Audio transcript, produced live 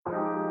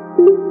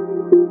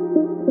What's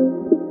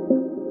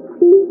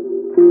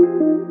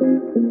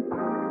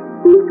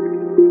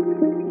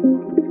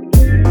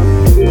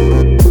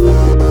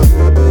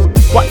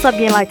up,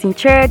 the Enlightened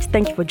Church?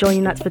 Thank you for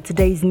joining us for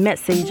today's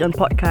message and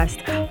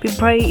podcast. We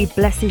pray it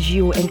blesses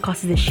you and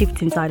causes a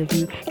shift inside of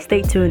you.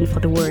 Stay tuned for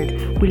the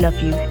word. We love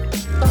you.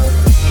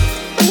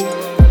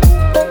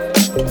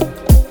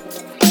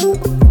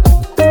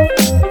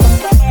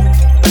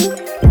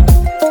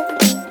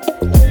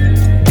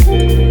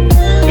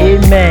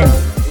 Amen.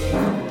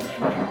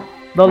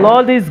 The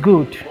Lord is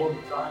good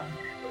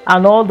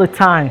and all the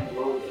time.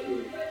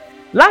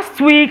 Last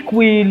week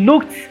we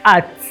looked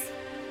at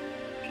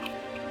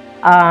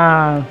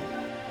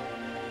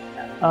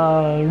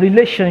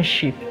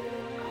relationship.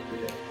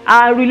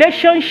 Our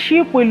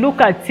relationship, we look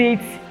at it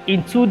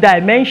in two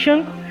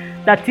dimensions.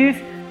 That is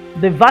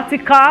the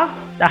vertical,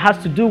 that has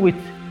to do with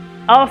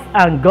us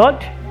and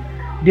God.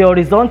 The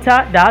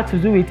horizontal, that has to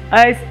do with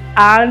us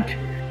and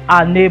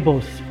our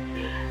neighbors.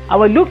 And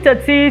we looked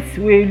at it,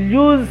 we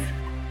use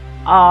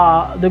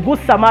the Good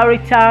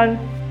Samaritan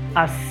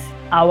as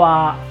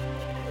our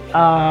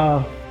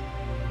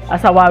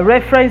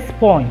reference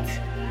point.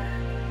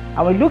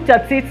 And we looked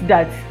at it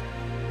that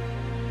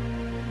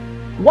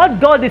what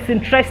God is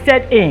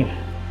interested in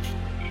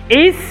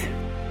is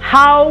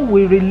how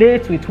we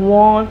relate with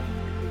one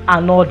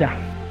another.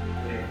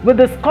 We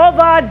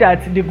discovered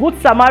that the Good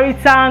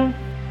Samaritan,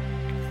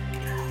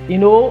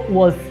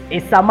 was a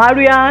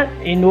Samaritan,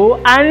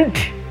 and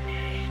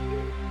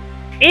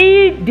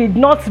he did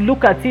not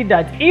look at it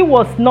that he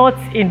was not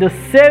in the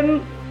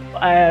same,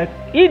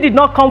 he did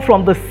not come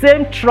from the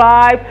same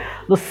tribe,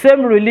 the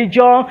same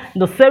religion,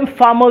 the same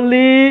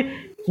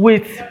family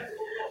with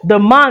the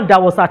man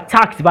that was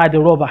attacked by the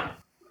robber.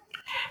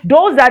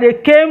 Those that they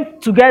came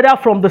together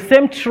from the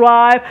same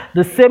tribe,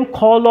 the same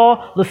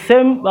color, the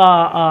same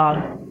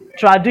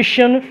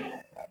tradition,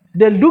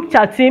 they looked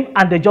at him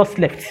and they just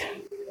left.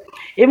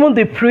 Even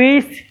the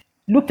priest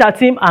looked at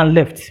him and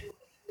left.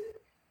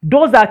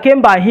 Those that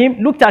came by him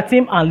looked at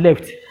him and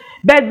left.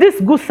 But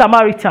this Good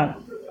Samaritan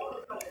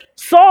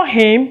saw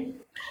him,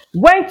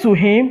 went to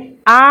him,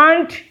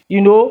 and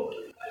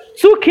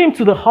took him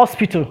to the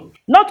hospital.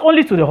 Not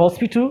only to the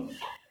hospital,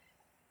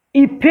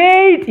 he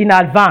paid in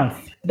advance,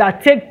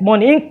 that take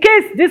money. In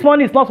case this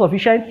money is not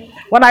sufficient,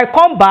 when I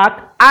come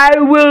back, I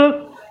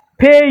will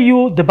pay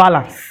you the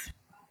balance.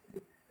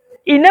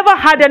 He never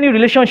had any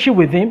relationship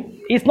with him.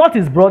 He's not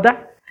his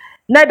brother,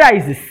 neither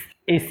is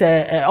his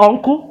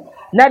uncle,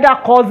 neither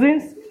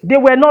cousins. They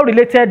were not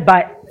related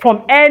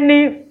from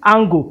any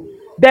angle.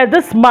 But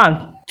this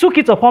man took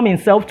it upon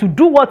himself to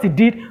do what he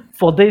did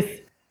for this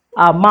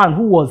man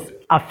who was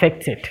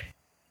affected.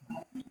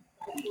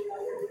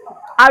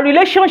 Our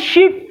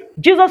relationship,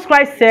 Jesus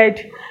Christ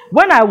said,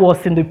 when I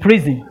was in the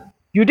prison,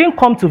 you didn't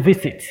come to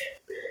visit.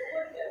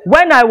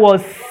 When I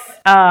was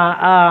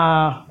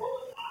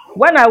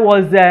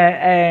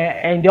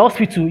in the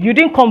hospital, you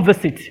didn't come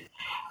visit.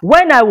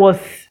 When I was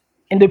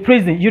in the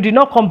prison, you did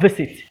not come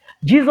visit.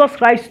 Jesus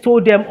Christ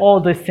told them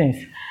all these things.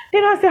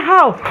 Then I said,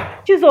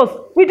 how? Jesus,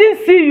 we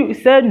didn't see you. He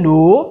said,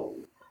 no.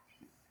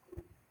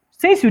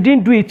 Since you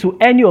didn't do it to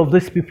any of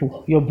these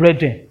people, your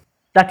brethren,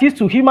 that is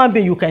to human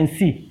being you can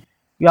see,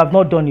 you have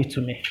not done it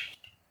to me.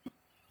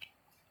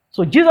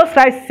 So Jesus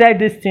Christ said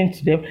this thing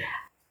to them,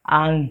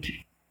 and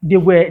they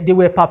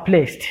were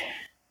perplexed.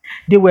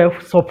 They were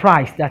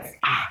surprised that,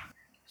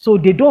 so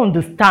they don't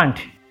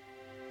understand.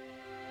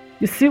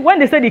 You see, when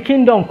they say the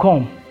kingdom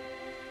come,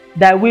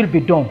 thy will be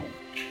done.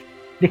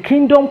 The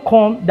kingdom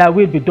come, thy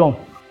will be done.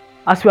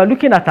 As we are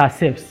looking at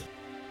ourselves,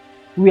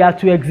 we are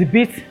to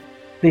exhibit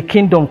the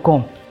kingdom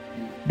come.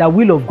 The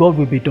will of God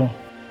will be done.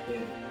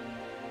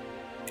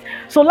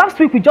 So last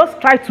week we just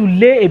tried to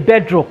lay a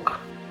bedrock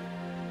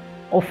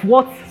of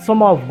what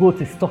Summer of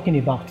Growth is talking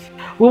about.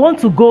 We want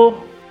to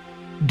go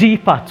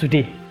deeper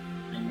today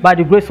by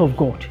the grace of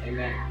God.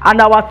 Amen. And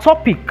our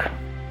topic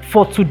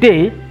for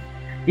today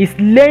is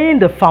laying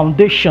the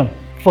foundation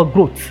for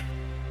growth.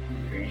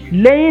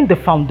 Laying the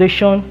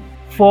foundation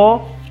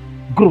for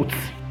growth.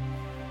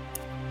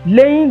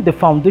 Laying the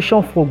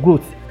foundation for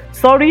growth.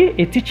 Sorry,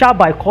 a teacher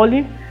by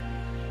calling.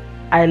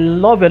 I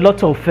love a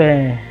lot of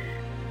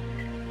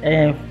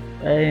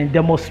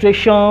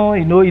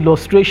demonstration,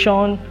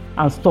 illustration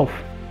and stuff.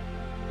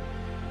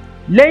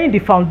 Laying the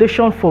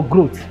foundation for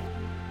growth.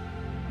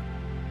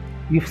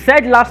 We've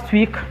said last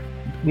week,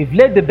 we've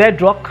laid the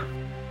bedrock.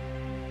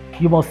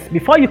 You must,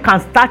 before you can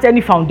start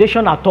any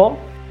foundation at all,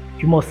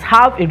 you must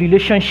have a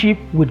relationship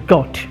with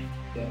God.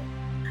 Yeah.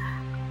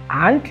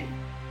 And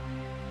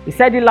we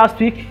said it last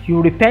week,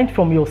 you repent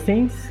from your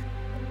sins,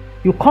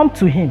 you come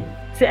to him.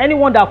 Say,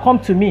 anyone that come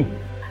to me,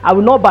 I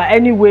will not by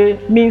any way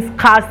means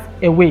cast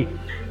away.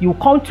 You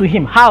come to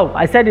him. How?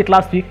 I said it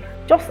last week.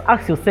 Just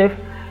ask yourself,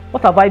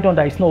 what have I done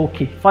that is not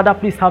okay? Father,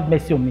 please have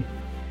mercy on me.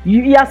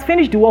 He has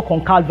finished the work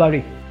on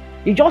Calvary.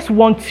 He just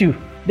wants you.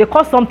 They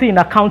call something in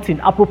accounting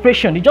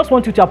appropriation. He just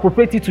wants you to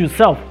appropriate it to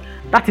yourself.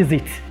 That is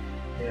it.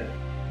 Yeah.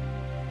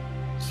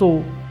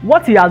 So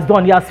what he has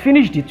done, he has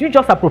finished it. You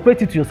just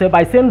appropriate it to yourself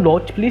by saying,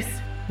 Lord, please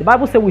The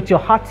Bible says with your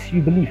heart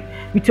you believe,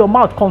 with your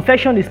mouth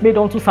confession is made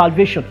unto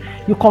salvation.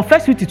 You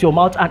confess it with your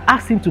mouth and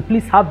ask him to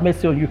please have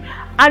mercy on you,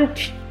 and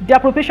the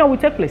appropriation will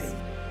take place.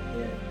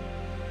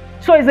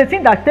 So it's a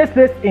thing that takes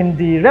place in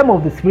the realm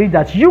of the spirit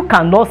that you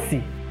cannot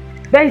see,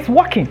 but it's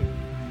working.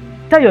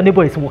 Tell your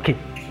neighbor it's working.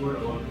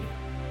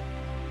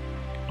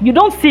 You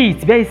don't see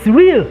it, but it's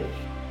real.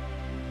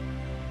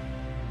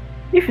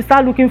 If you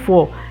start looking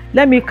for,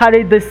 let me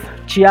carry this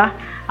chair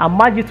and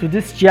merge it to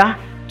this chair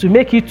to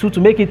make it 2,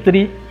 to make it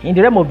 3, in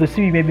the realm of the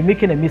spirit, you may be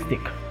making a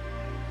mistake.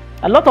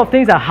 A lot of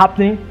things are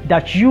happening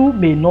that you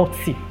may not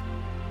see.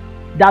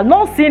 That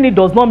not seeing it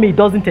does not mean it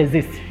doesn't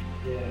exist.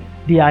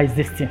 They are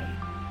existing.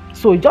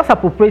 So you just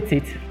appropriate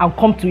it and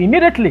come to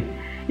immediately.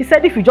 He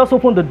said if you just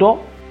open the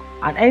door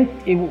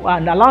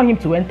and allow him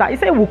to enter, he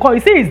said will come. He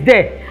said he's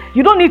there.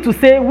 You don't need to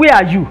say where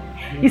are you.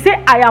 He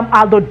said I am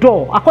at the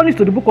door. According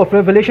to the book of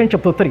Revelation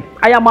chapter 3,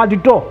 I am at the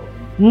door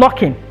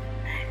knocking.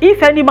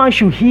 If any man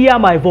should hear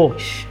my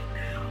voice,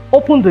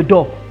 open the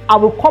door, I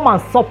will come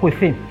and sup with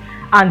him,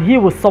 and he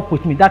will sup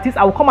with me. That is,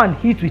 I will come and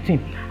eat with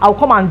him. I will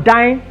come and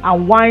dine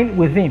and wine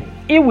with him.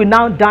 He will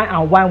now dine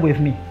and wine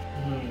with me.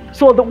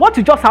 So what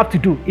you just have to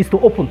do is to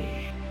open.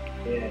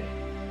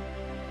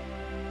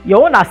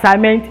 Your own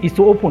assignment is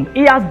to open.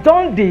 He has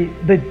done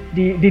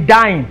the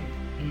dying.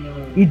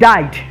 He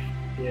died.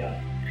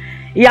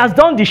 He has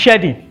done the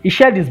shedding. He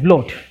shed his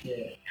blood.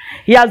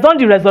 He has done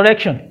the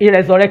resurrection. He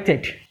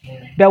resurrected.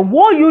 But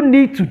what you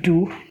need to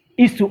do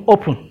is to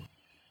open.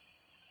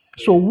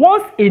 So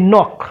once a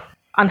knock,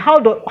 and how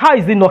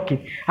is he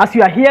knocking? As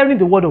you are hearing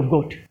the word of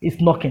God,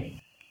 it's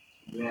knocking.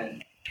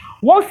 Amen.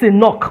 Once a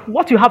knock,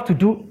 what you have to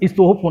do is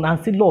to open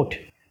and say, Lord,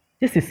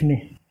 this is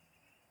me.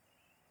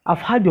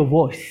 I've heard your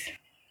voice.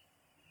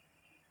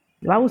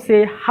 The Bible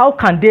says, how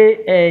can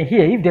they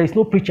hear if there is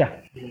no preacher?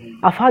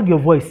 I've heard your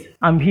voice.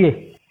 I'm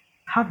here.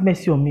 Have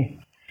mercy on me.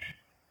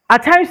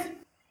 At times,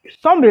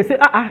 some may say,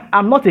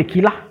 I'm not a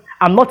killer.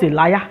 I'm not a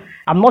liar.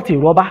 I'm not a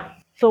robber.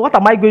 So what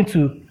am I going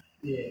to?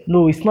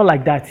 No, it's not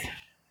like that.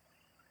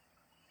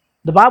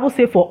 The Bible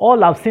says, for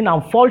all have sinned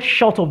and fall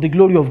short of the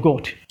glory of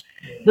God.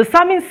 The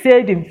psalmist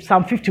said in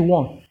Psalm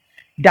 51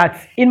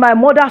 that in my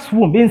mother's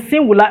womb, in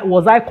sin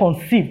was I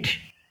conceived.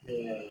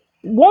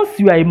 Once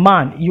you are a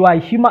man, you are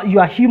human. You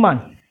are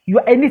human.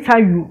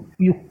 Anytime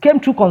you came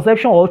through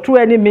conception or through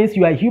any means,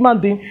 you are a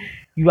human being.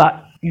 You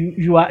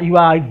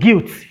are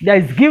guilt. There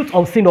is guilt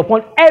of sin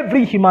upon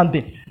every human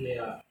being.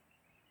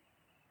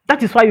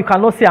 That is why you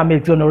cannot say I'm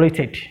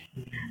exonerated.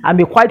 I'm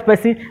a quiet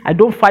person. I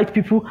don't fight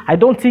people. I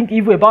don't think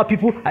evil about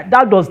people.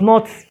 That does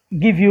not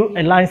give you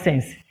a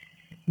license.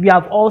 We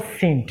have all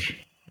sinned.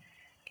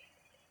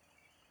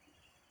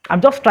 I'm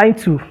just trying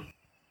to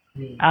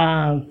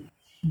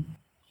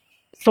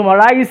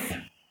summarize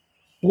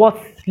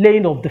what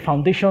laying of the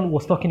foundation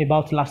was talking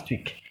about last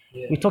week.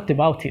 We talked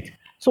about it.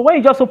 So when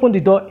you just open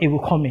the door, it will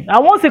come in.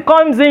 And once it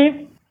comes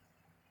in,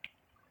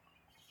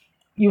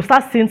 you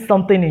start seeing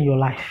something in your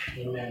life.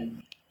 Amen.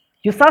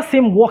 You start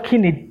seeing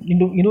working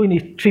in a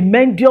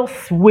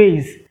tremendous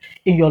ways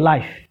in your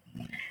life.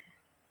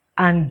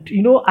 And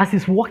as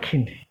he's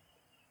working,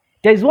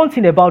 there is one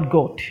thing about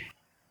God.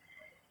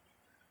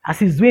 As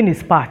he's doing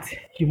his part,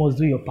 you must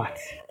do your part.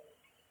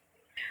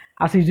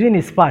 As he's doing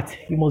his part,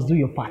 you must do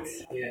your part.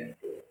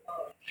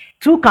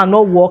 Two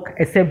cannot work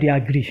except they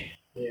agree.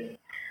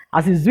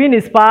 As he's doing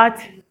his part,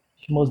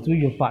 you must do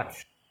your part.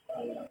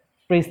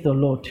 Praise the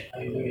Lord.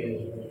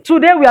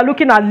 Today we are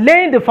looking at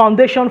laying the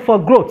foundation for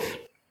growth.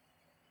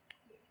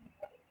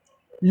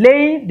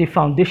 Laying the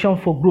foundation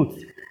for growth.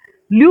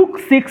 Luke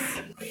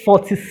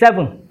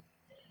 6:47.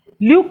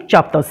 Luke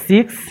chapter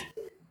 6,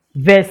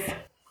 verse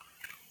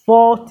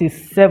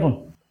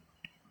 47.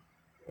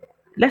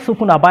 Let's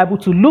open our Bible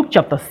to Luke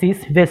chapter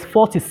 6, verse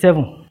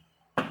 47.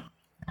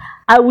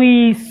 I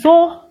will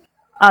so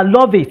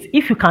love it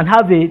if you can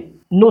have a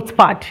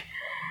notepad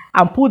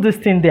and put this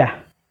thing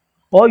there,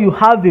 or you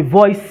have a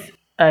voice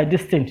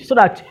this thing, so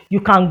that you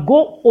can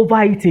go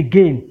over it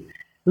again,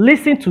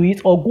 listen to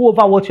it, or go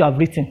over what you have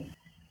written.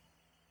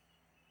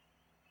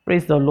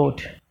 Praise the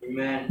Lord.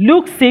 Amen.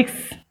 Luke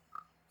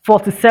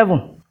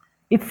 6:47.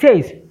 It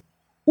says,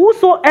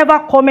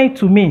 whosoever cometh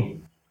to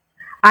me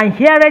and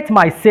heareth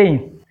my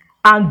saying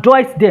and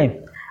doeth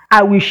them,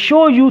 I will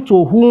show you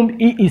to whom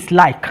he is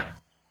like.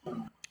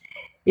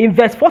 In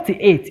verse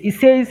 48, it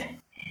says,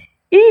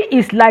 he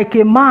is like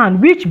a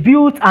man which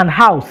built an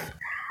house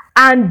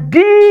and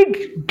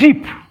dig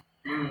deep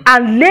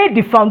and laid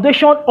the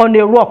foundation on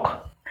a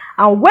rock.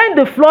 And when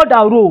the flood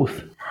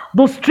arose,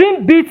 the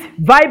stream beat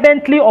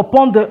violently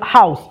upon the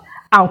house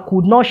and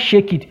could not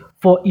shake it,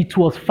 for it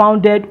was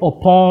founded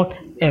upon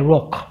a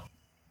rock.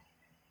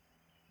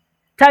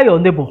 Tell your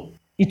neighbor,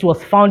 it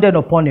was founded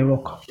upon a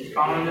rock. It's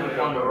founded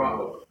upon a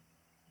rock.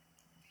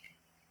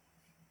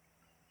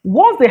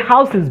 Once the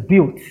house is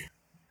built,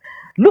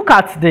 look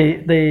at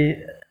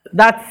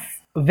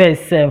that's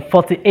verse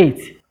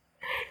 48.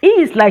 He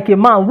is like a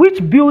man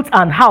which built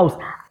an house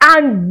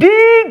and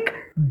dig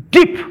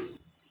deep.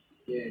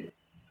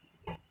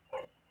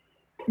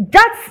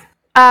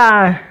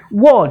 That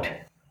word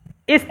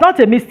is not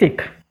a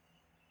mistake.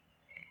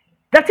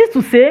 That is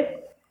to say,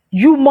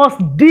 you must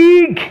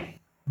dig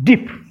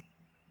deep.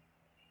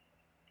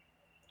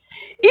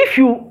 If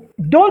you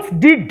don't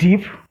dig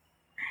deep,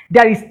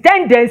 there is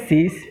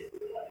tendencies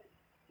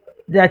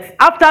that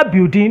after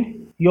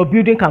building, your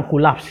building can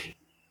collapse.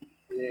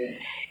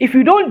 If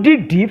you don't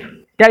dig deep,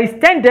 there is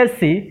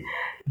tendency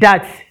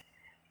that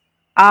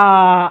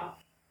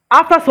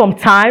after some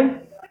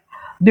time,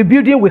 the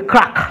building will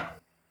crack.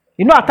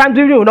 You know, at times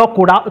the building will not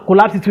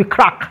collapse, it will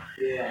crack.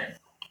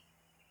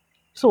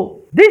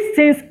 So these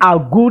things are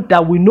good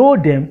that we know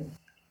them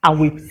and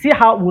we see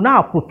how we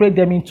now appropriate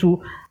them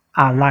into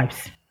our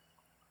lives.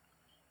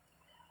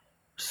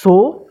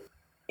 So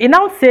it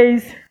now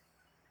says,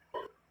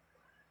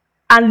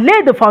 and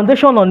lay the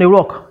foundation on a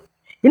rock.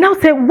 It now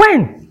says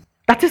when?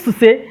 That is to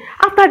say,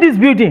 after this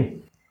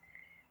building,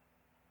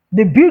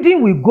 the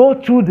building will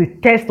go through the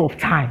test of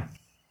time.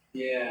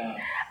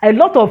 A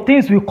lot of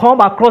things will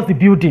come across the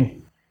building.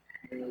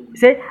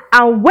 Say,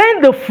 and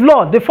when the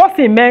flood, the first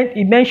thing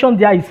he mentioned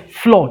there is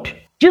flood.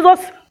 Jesus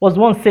was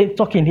one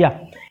talking here.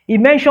 He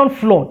mentioned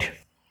flood.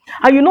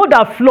 And you know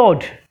that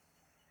flood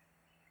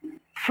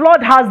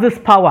has this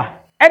power.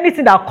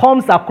 Anything that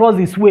comes across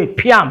this way,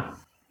 piam.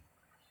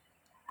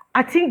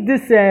 I think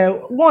this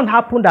one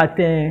happened at,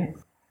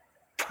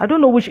 I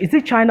don't know which, is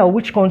it China or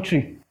which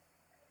country?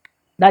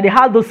 That they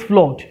had this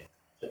flood.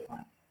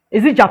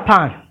 Is it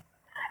Japan?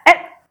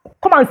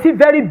 Come and see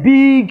very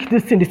big,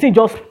 this thing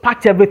just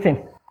packed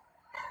everything.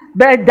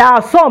 But there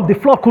are some the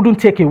flood couldn't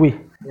take away.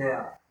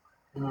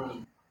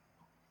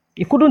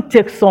 It couldn't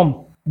take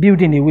some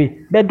building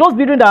away. But those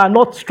buildings that are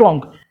not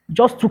strong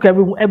just took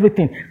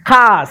everything.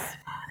 Cars,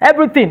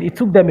 everything, it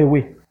took them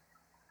away.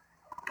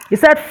 He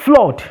said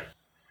flood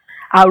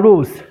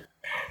arose.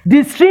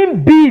 The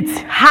stream beat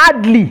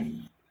hardly,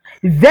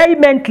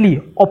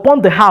 vehemently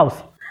upon the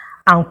house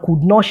and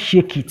could not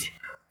shake it,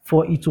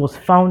 for it was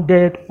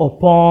founded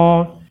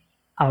upon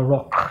a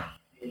rock.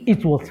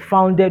 It was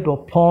founded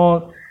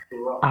upon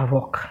a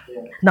rock.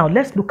 Now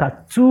let's look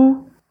at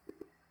two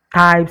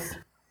types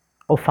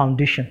of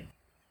foundation.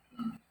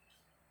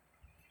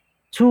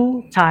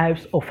 Two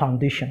types of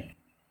foundation.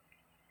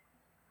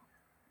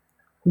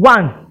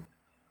 One,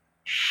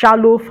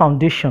 shallow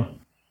foundation.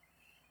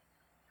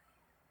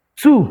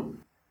 Two,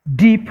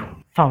 deep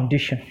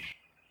foundation.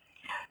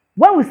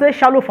 When we say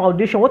shallow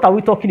foundation, what are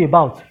we talking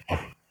about?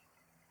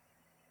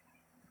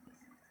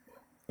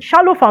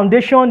 Shallow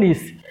foundation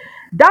is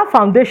that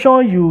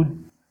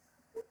foundation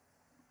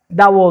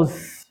that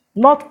was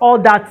not all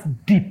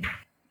that deep.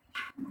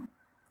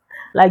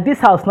 Like this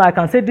house now, I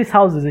can say this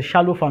house is a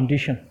shallow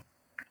foundation.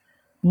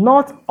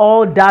 Not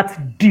all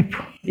that deep.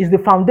 Is the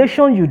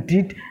foundation you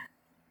did,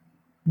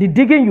 the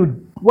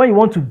digging when you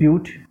want to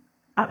build.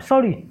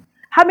 Sorry,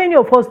 how many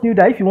of us knew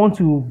that if you want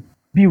to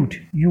build,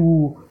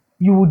 you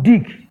will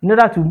dig in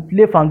order to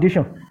lay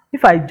foundation?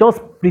 If I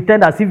just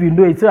pretend as if you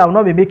know it, so I will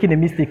not be making a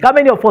mistake. How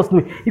many of us know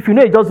it? If you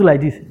know it, just do like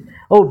this.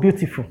 Oh,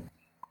 beautiful.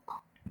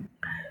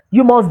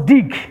 You must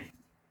dig.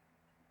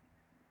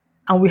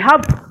 And we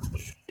have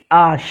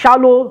a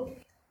shallow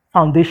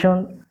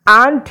foundation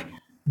and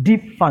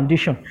deep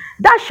foundation.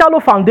 That shallow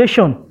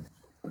foundation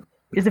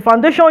is the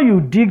foundation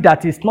you dig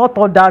that is not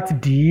all that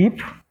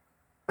deep,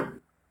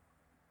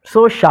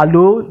 so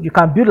shallow. You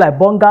can build like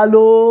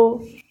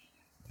bungalow,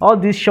 all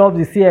these shops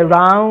you see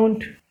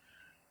around.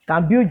 You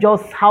can build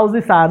just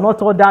houses that are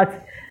not all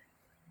that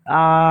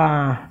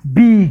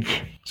big.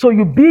 So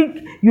you build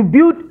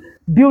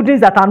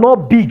buildings that are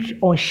not big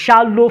on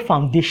shallow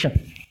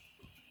foundation.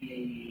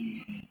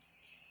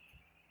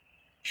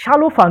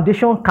 Shallow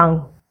foundation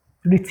can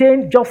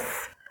retain just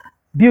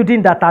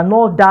buildings that are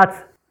not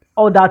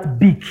all that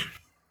big.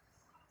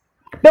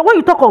 But when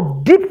you talk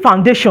of deep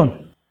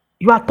foundation,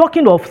 you are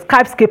talking of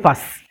skyscrapers.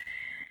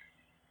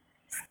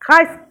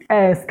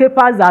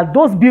 Skyscrapers are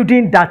those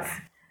buildings that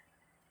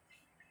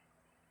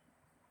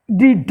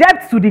the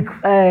depth to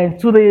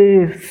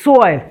the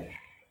soil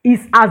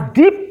is as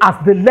deep as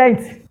the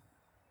length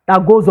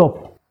that goes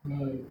up.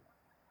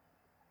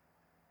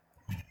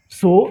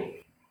 So,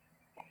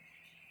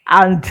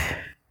 and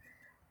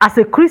as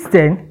a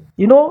Christian,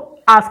 you know,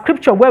 our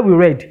scripture where we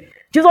read,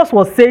 Jesus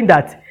was saying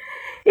that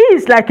he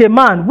is like a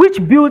man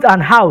which built an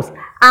house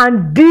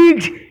and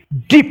digged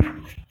deep.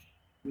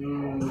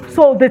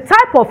 So the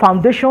type of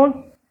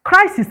foundation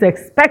Christ is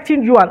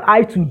expecting you and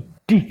I to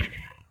dig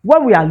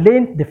when we are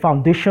laying the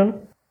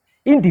foundation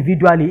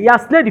individually. He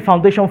has laid the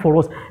foundation for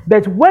us.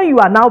 But when you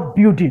are now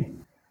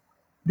building,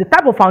 the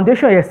type of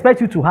foundation he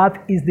expects you to have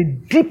is the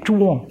deep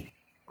one.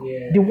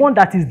 The one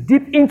that is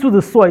deep into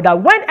the soil,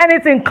 that when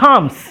anything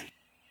comes,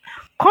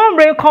 come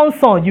rain, come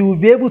sun, you will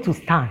be able to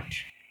stand.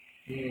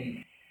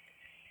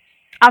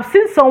 I've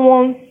seen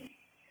someone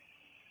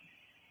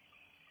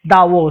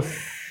that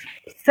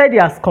said he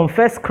has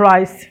confessed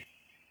Christ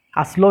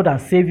as Lord and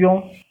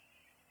Savior,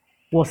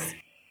 was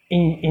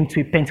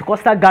into a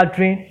Pentecostal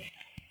gathering.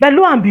 But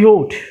lo and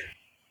behold,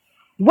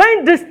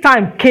 when this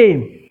time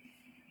came,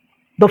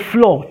 the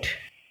flood,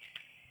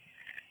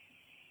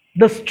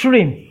 the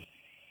stream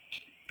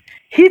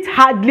hit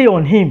hardly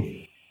on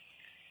him.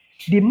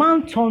 The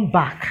man turned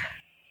back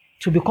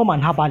to become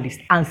an herbalist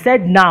and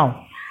said,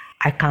 now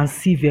I can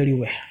see very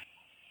well.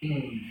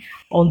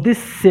 On this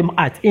same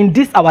earth, in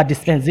this our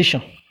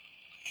dispensation.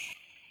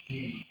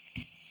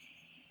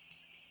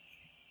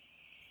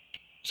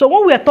 So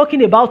when we are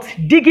talking about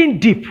digging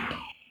deep,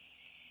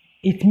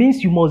 it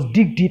means you must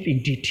dig deep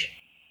indeed.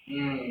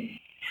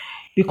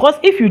 Because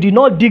if you do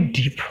not dig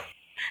deep,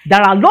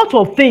 there are a lot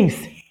of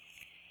things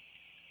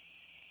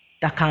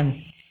that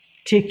can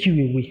take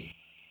you away.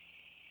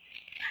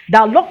 There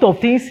are a lot of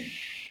things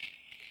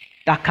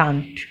that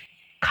can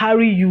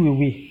carry you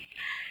away.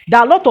 There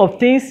are a lot of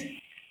things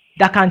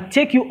that can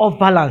take you off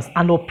balance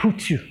and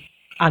uproot you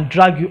and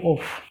drag you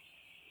off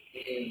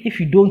if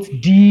you don't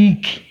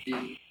dig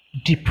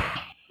deep.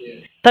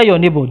 Tell your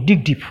neighbor,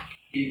 dig deep.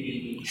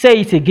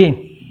 Say it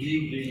again.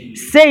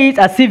 Say it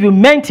as if you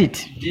meant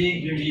it.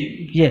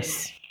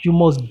 Yes, you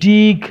must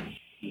dig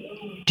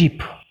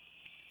deep.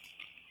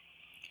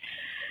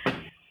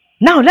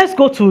 Now let's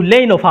go to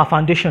laying of our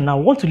foundation. Now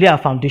we want to lay our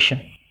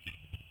foundation.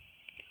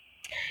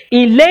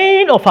 In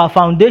laying of our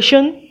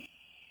foundation,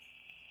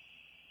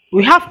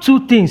 we have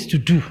two things to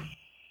do.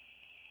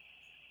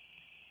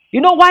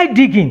 You know why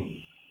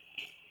digging?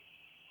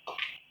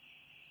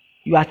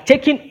 You are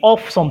taking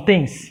off some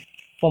things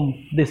from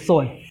the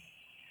soil.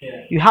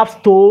 You have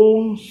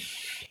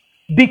stones,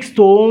 big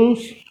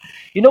stones.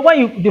 You know,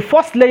 when the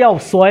first layer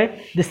of soil,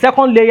 the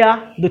second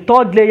layer, the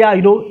third layer,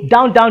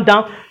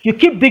 down, you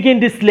keep digging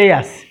these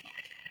layers.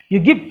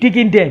 You keep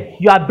digging them.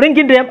 You are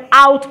bringing them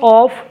out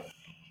of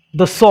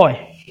the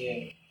soil.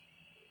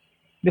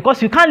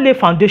 Because you can't lay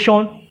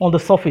foundation on the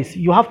surface.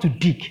 You have to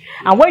dig.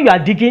 And when you are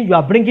digging, you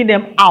are bringing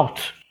them out.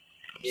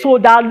 So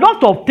there are a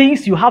lot of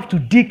things you have to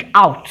dig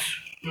out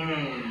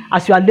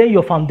as you are laying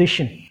your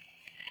foundation.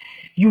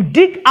 You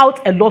dig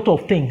out a lot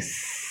of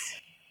things.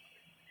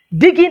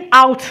 Digging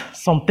out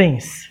some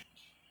things.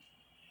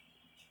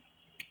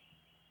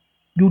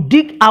 You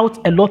dig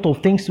out a lot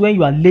of things when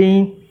you are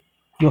laying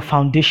your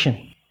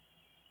foundation.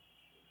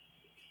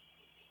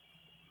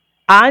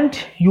 And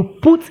you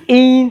put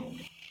in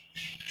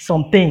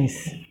some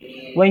things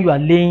when you are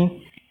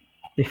laying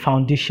the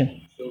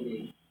foundation.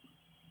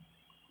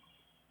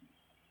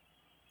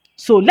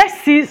 So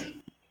let's see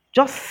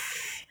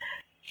just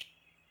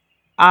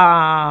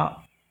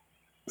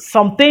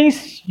some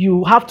things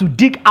you have to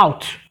dig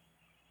out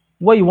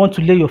where you want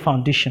to lay your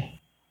foundation.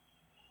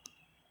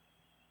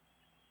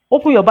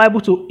 Open your Bible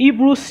to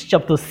Hebrews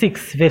chapter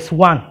 6 verse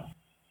 1.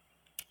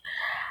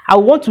 I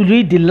want to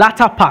read the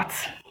latter part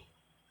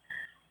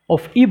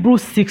of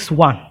Hebrews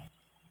 6:1.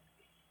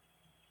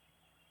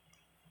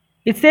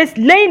 It says,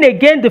 laying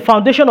again the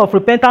foundation of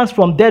repentance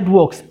from dead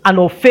works and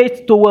of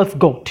faith towards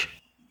God.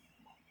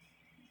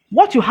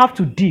 What you have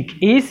to dig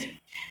is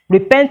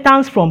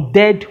repentance from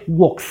dead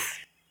works.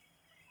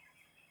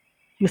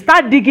 You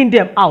start digging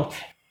them out.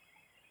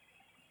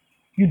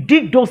 You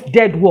dig those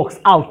dead works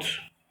out.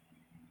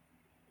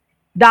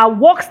 There are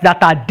works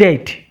that are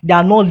dead, they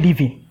are not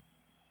living.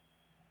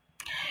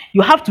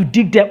 You have to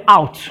dig them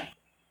out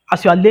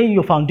as you are laying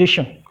your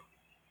foundation.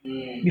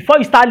 Before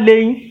you start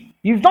laying,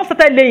 you've not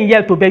started laying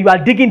yet, but you are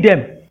digging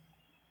them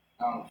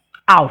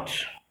out.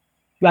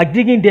 You are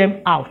digging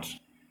them out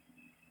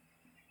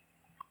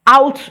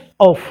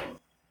of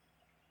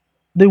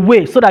the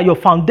way so that your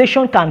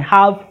foundation can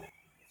have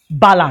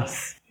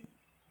balance.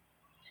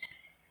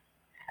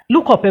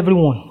 Look up,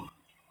 everyone.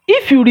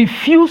 If you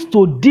refuse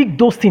to dig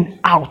those things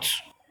out,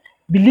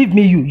 believe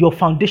me, your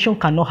foundation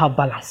cannot have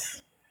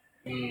balance.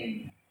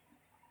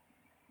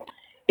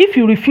 If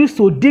you refuse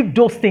to dig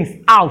those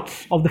things out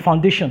of the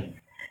foundation,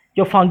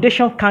 your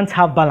foundation can't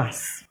have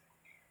balance.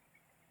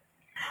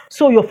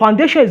 So your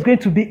foundation is going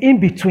to be in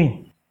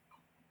between.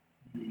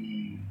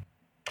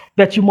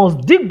 But you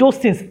must dig those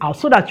things out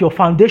so that your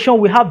foundation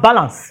will have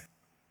balance.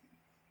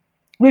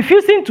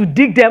 Refusing to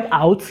dig them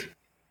out,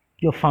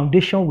 your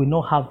foundation will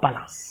not have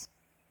balance.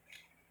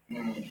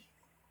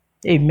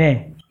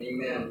 Amen.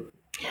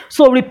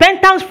 So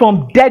repentance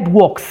from dead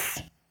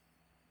works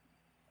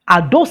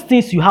are those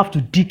things you have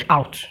to dig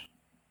out.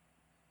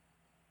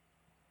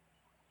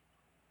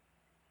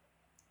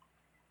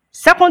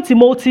 2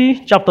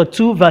 Timothy chapter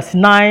 2 verse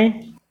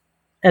 9.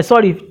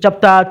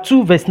 Chapter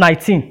 2 verse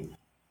 19.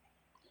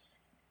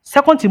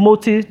 2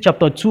 Timothy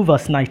chapter 2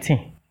 verse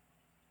 19.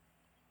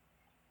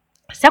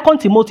 2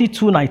 Timothy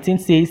 2:19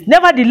 says,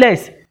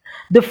 nevertheless,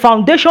 the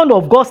foundation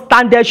of God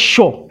standeth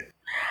sure,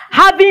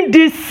 having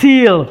this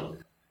seal.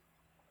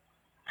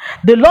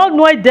 The Lord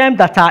knoweth them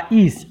that are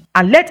his,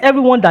 and let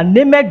everyone that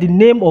nameth the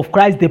name of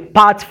Christ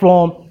depart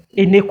from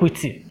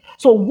iniquity.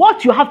 So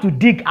what you have to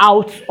dig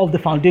out of the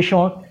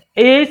foundation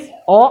is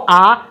or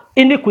are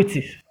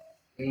iniquities.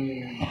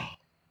 You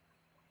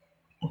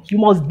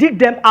must dig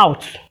them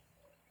out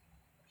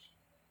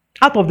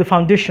of the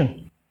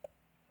foundation.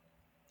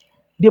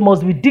 They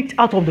must be digged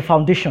out of the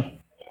foundation.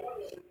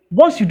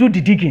 Once you do the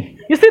digging,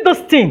 you see this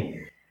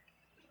thing,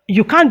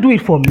 you can't do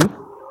it for me.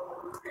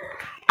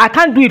 I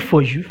can't do it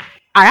for you.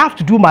 I have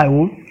to do my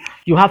own.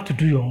 You have to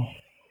do your own.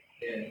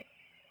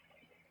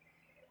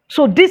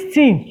 So this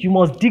thing, you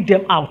must dig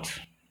them out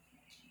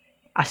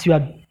as you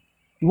are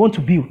you want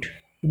to build,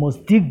 you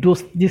must dig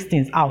these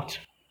things out.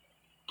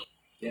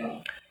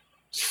 Yeah.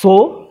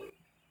 So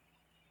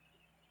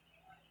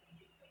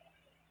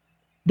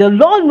the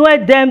Lord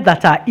knoweth them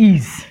that are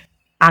his,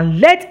 and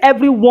let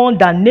everyone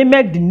that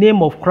nameth the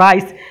name of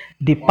Christ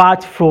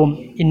depart from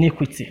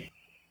iniquity.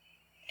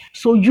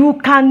 So you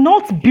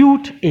cannot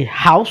build a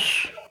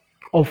house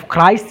of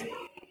Christ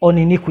on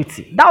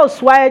iniquity. That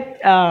was why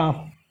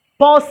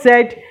Paul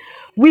said,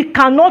 we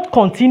cannot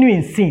continue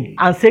in sin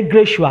and say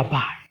grace shall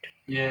abide.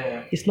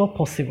 Yeah. It's not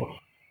possible.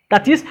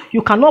 That is,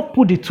 you cannot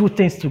put the two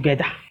things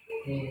together.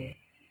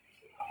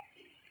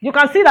 You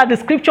can see that the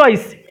scripture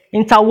is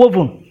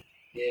interwoven.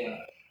 Yeah.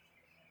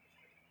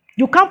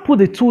 You can't put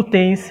the two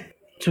things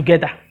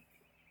together.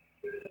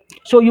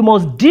 So you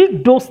must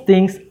dig those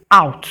things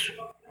out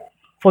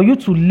for you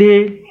to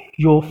lay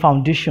your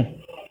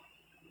foundation.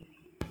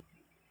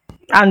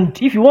 And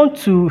if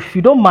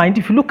you don't mind,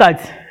 if you look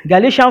at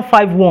Galatians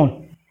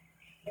 5:1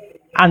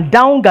 and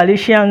down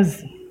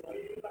Galatians,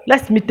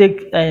 let me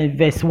take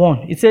verse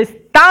 1. It says,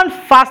 stand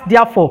fast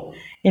therefore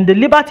in the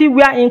liberty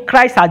wherein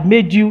Christ had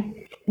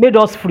made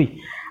us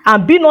free,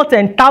 and be not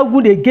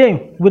entangled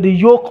again with the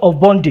yoke of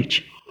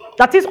bondage.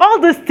 That is, all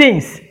these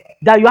things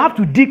that you have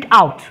to dig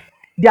out,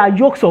 they are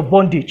yokes of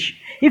bondage.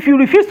 If you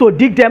refuse to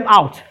dig them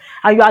out,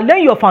 and you are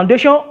laying your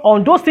foundation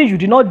on those things you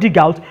did not dig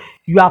out,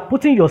 you are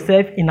putting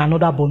yourself in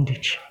another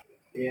bondage.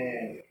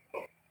 Yeah.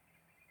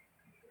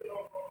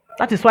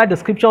 That is why the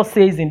scripture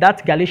says in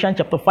that Galatians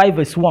chapter 5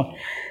 verse 1,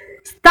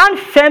 stand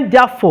firm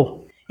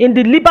therefore in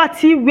the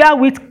liberty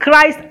wherewith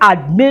Christ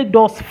had made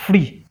us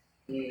free,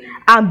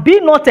 and be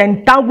not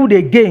entangled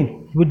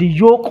again with the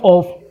yoke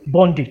of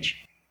bondage.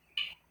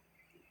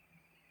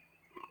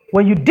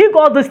 When you dig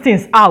all these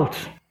things out,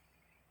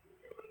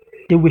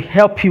 they will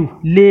help you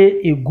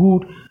lay a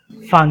good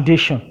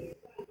foundation.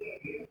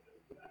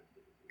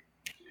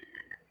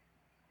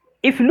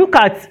 If you look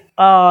at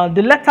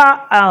the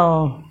letter,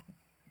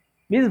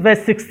 this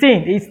verse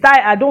 16,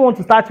 I don't want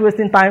to start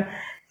wasting time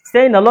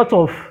saying a lot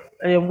of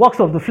works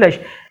of the flesh,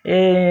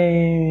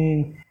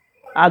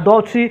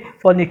 adultery,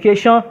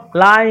 fornication,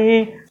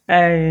 lying,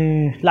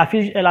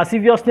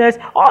 lasciviousness,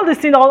 all these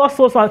things,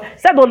 also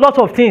said a lot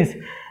of things.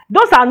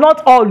 Those are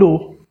not all,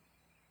 though.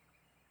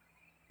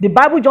 The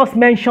Bible just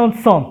mentioned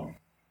some.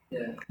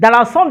 Yeah. There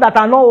are some that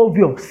are not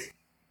obvious.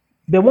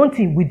 But one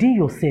thing within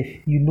yourself,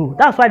 you know.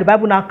 That's why the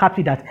Bible now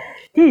captures that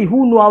he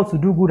who know how to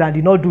do good and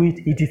did not do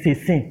it, it is a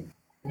sin.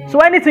 So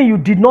anything you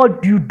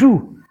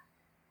do,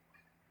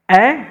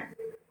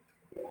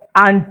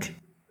 and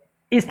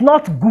it's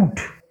not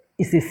good,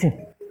 it's a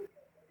sin.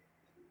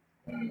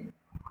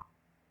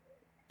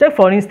 Take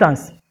for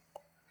instance,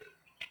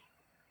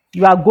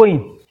 you are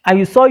going and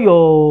you saw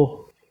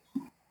your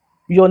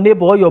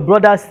neighbor or your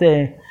brother's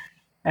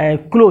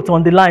clothes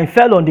on the line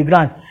fell on the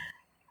ground,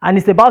 and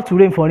it's about to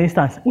rain, for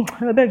instance.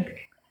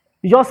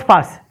 You just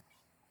pass.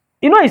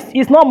 You know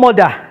it's not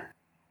murder.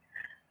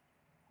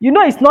 You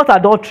know it's not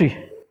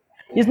adultery.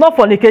 It's not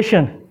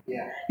fornication.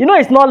 Yeah. You know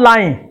it's not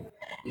lying.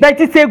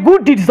 But it's a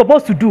good deed you're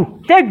supposed to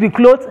do. Take the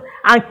clothes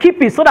and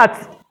keep it so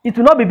that it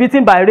will not be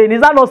beaten by rain.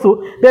 Is that not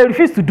so? They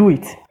refuse to do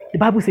it. The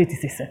Bible says it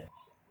is a sin.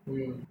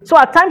 So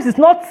at times it's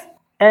not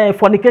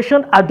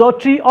fornication,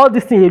 adultery, all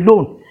these things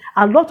alone.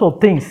 A lot of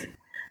things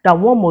that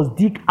one must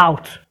dig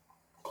out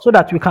so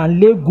that we can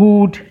lay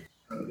good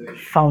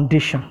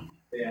foundation.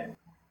 Yeah.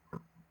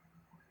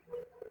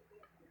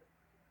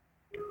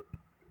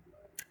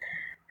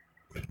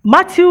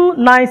 Matthew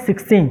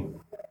 9:16.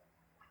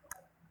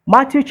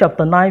 Matthew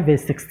chapter 9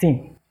 verse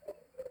 16.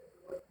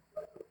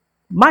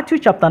 Matthew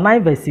chapter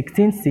 9 verse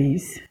 16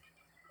 says,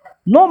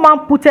 no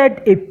man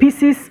putteth a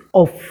pieces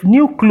of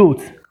new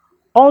clothes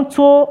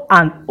unto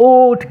an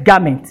old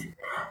garment,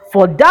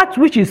 for that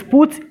which is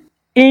put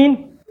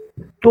in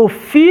to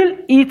fill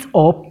it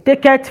up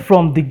taketh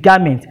from the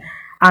garment,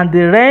 and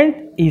the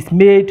rent is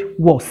made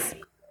worse.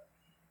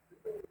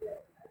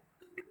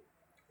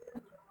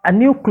 A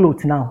new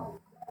cloth now.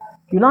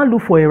 You now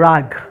look for a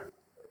rag.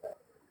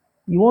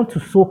 You want to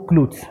sew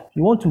clothes.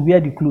 You want to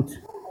wear the clothes.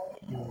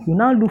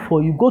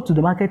 You go to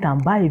the market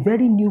and buy a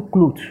very new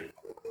cloth.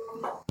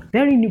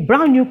 Very new,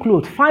 brand new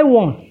clothes. Fine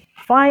one.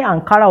 Fine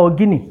Ankara or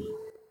Guinea.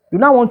 You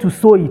now want to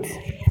sew it.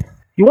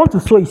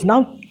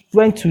 Now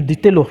went to the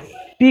tailor.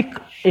 Pick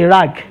a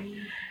rag.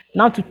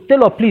 Now to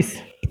tailor,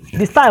 please.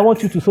 The style I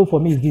want you to sew for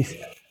me is this.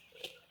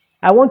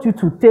 I want you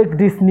to take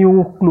this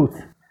new cloth.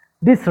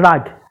 This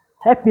rag.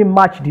 Help me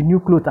match the new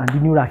cloth and the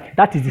new rag.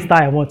 That is the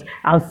style I want.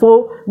 And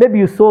so maybe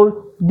you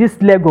sew this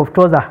leg of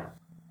trouser,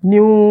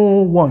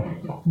 new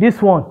one,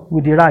 this one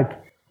with the rag.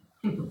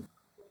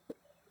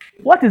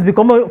 What is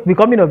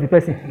becoming of the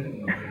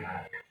person?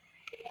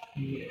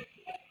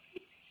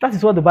 That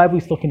is what the Bible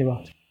is talking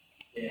about.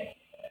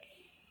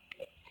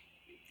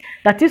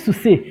 That is to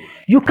say,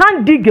 you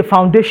can't dig a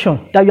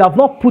foundation that you have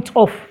not put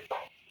off,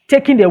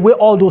 taking away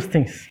all those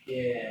things.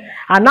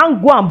 And now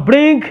go and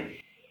bring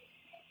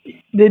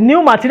the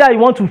new material you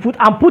want to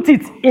put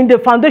it in the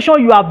foundation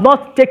you have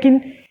not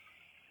taken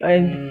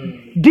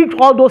and dig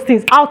all those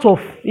things out of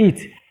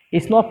it.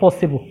 It's not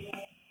possible.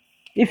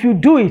 If you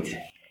do it,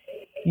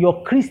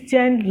 your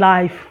Christian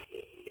life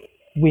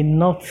will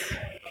not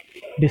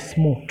be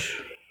smooth.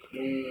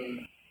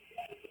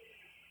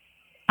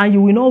 And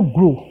you will not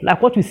grow.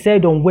 Like what we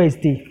said on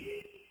Wednesday.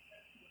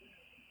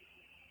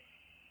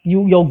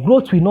 Your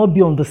growth will not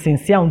be on the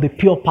sincere, on the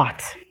pure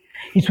part.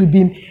 It will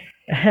be,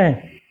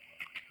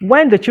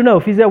 when the children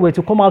of Israel were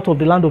to come out of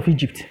the land of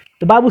Egypt,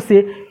 the Bible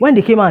says, when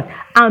they came out,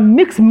 and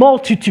mixed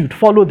multitude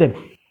followed them.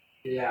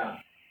 Yeah.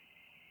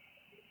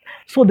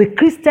 So the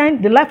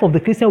life of the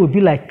Christian will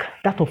be like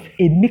that of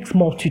a mixed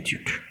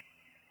multitude.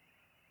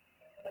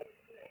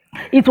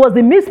 It was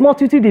the mixed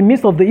multitude in the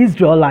midst of the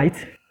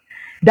Israelites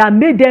that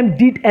made them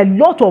did a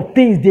lot of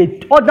things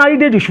they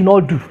ordinarily should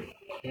not do.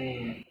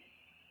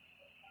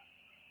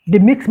 The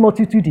mixed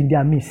multitude in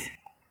their midst.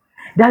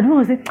 They don't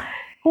want to say,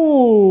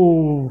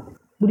 oh,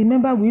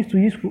 remember we used to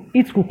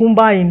eat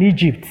cucumber in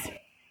Egypt.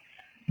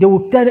 They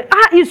will tell them,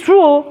 it's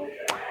true.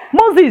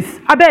 Moses,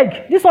 I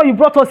beg, this one you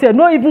brought us here,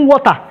 not even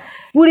water.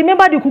 We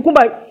remember the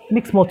cucumber,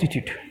 mixed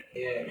multitude.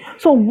 Yeah.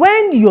 So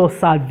when your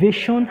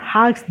salvation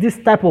has this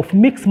type of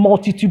mixed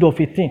multitude of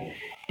a thing,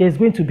 there's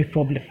going to be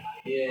problem.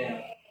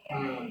 Yeah.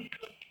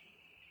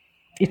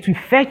 It will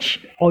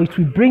fetch or it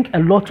will bring a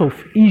lot of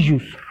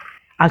issues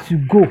as you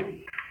go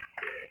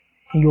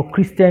in your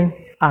Christian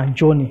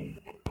journey.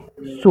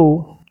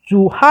 So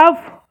to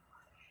have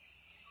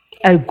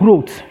a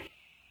growth,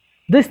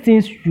 these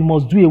things you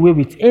must do away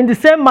with. In the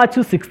same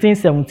Matthew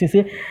 16:17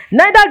 say,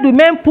 neither do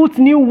men put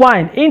new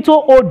wine into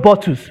old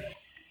bottles,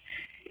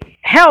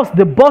 else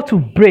the bottle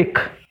break,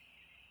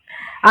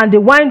 and the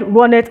wine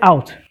runneth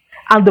out,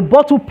 and the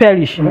bottle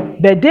perish.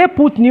 But they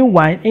put new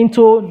wine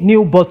into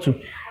new bottle,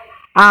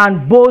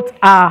 and both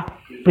are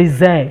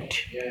preserved.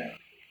 Yeah.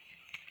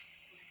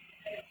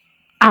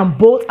 And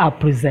both are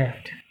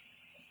preserved.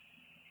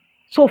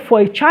 So for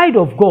a child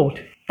of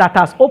God that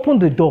has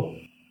opened the door,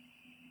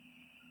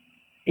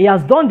 he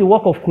has done the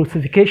work of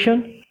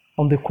crucifixion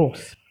on the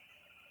cross.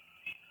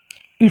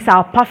 He's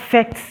our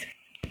perfect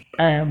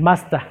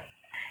master.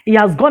 He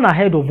has gone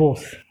ahead of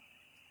us.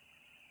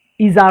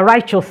 He's our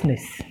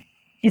righteousness.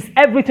 It's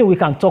everything we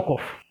can talk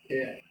of.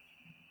 Yeah.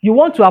 You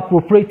want to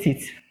appropriate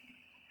it,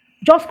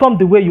 just come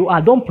the way you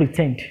are. Don't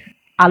pretend.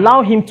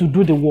 Allow him to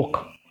do the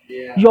work.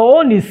 Yeah. Your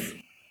own is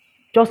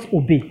just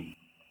obey.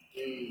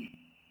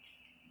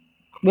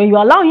 When you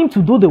allow him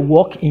to do the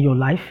work in your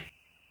life,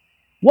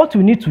 what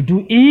you need to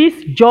do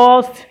is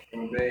just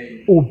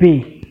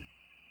obey.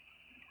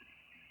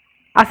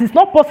 As it's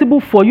not possible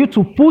for you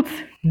to put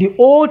the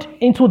old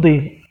into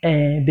the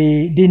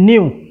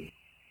new.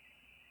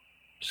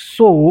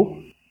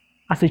 So,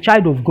 as a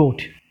child of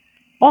God,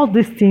 all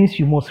these things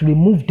you must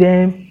remove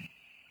them.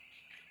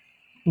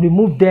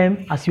 Remove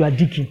them as you are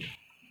digging.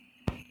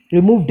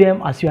 Remove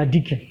them as you are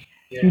digging.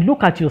 Yeah. You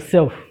look at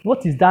yourself.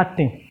 What is that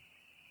thing?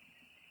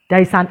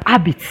 There is an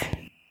habit.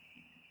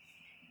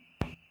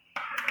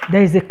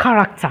 There is a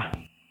character.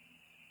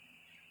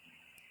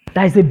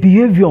 There is a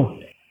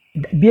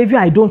behavior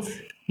I don't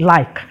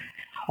like,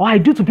 or I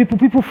do to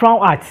people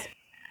frown at.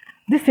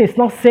 This thing is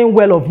not saying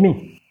well of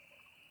me.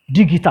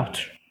 Dig it out.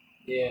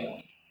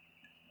 Yeah.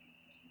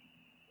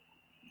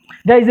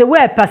 There is a way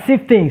I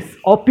perceive things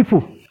or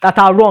people that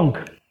are wrong.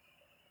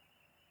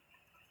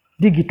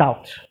 Dig it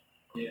out.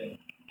 Yeah.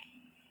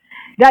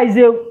 There is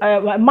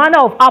a manner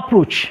of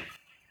approach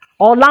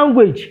or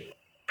language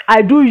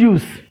I do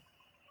use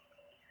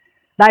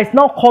that is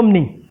not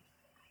comely.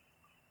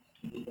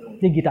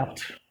 Dig it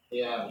out.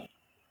 Yeah.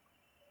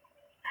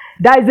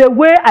 There is a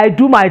way I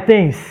do my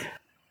things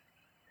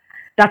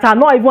that are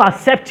not even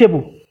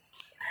acceptable,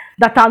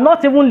 that are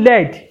not even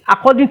led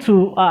according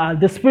to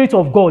the Spirit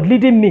of God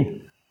leading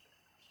me.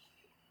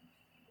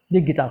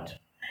 Dig it out.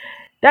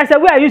 There is a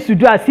way I used to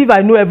do as if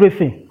I know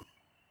everything.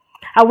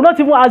 I will not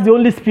even ask the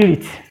Holy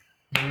Spirit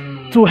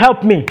to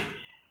help me,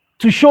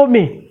 to show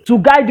me, to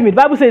guide me. The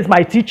Bible says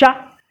my teacher,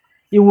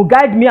 he will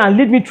guide me and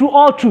lead me through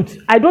all truth.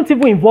 I don't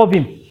even involve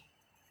him.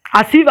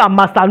 As if I'm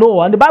Master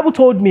Noah. And the Bible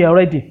told me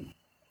already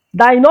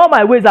that in all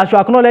my ways I should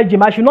acknowledge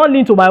him. I should not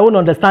lean to my own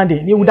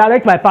understanding. He will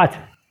direct my path.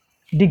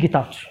 Dig it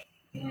out.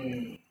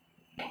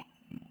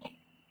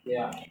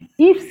 Yeah.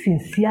 If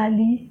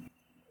sincerely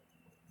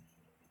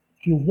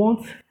you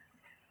want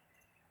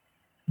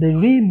the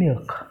real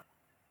milk,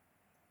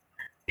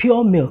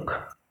 pure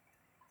milk,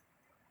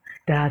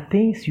 there are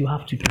things you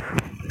have to do.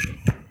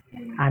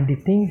 And the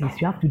things is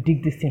you have to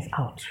dig these things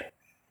out.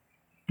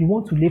 You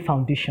want to lay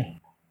foundation,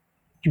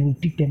 you will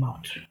dig them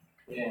out.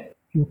 Yeah.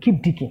 You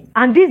keep digging.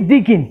 And this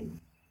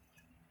digging,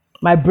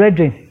 my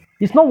brethren,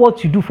 is not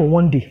what you do for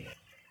one day.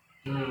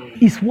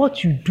 It's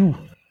what you do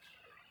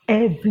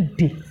every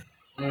day.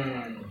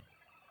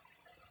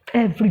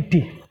 Every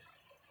day.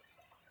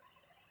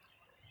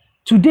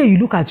 Today you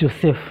look at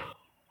yourself.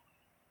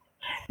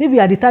 Maybe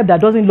you are the type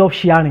that doesn't love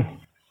sharing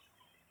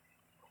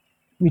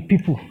with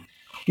people.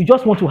 You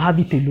just want to have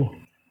it alone.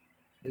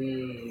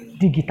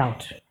 Dig it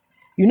out.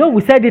 You know,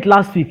 we said it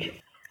last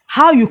week.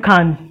 How you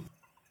can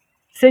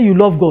say you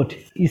love God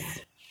is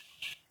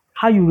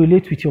how you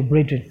relate with your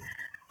brethren,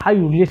 how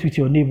you relate with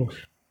your neighbors.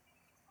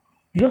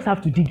 You just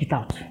have to dig it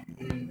out.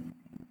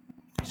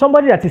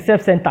 Somebody that is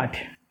self-centered,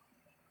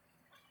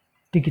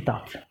 dig it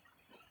out.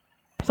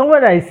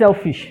 Somebody that is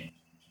selfish,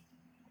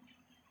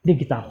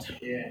 dig it out.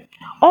 Yeah.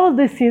 All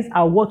these things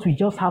are what we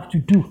just have to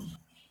do.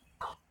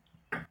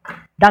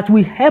 That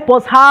will help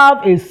us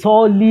have a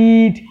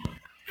solid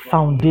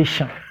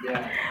foundation.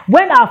 Yeah.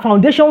 When our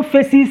foundation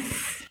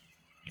faces,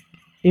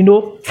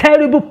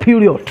 terrible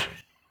period,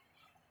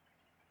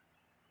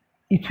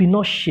 it will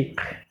not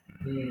shake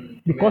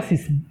because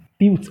it's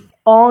built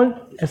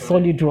on a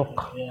solid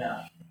rock.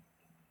 Yeah.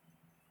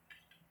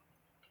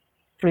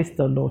 Praise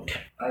the Lord.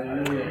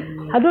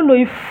 Hallelujah. I don't know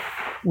if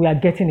we are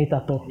getting it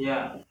at all.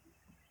 Yeah.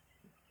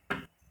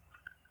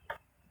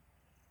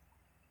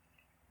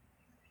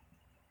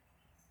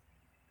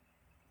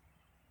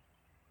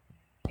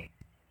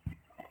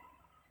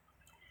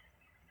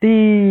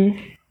 The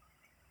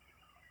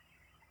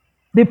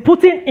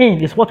putting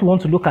in is what we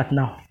want to look at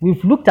now.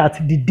 We've looked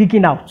at the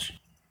digging out.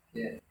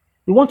 Yeah.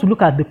 We want to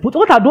look at the put.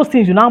 What are those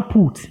things you now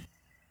put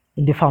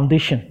in the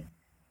foundation?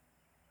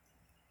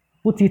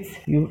 Put it,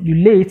 you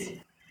lay it.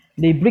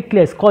 The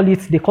bricklayers call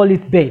it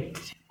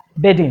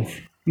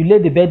beddings. You lay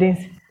the beddings,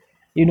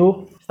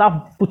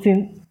 start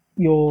putting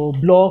your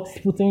blocks,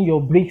 putting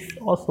your bricks,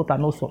 all sorts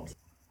and all sorts.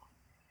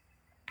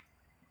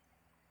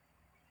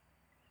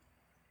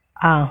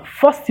 1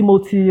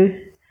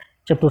 Timothy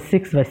chapter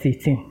 6 verse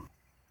 18.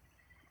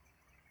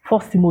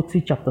 1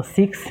 Timothy chapter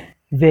 6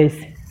 verse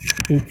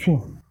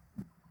 18.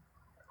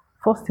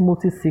 1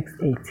 Timothy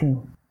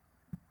 6:18.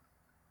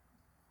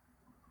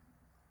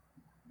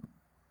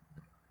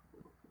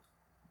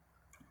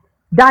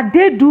 That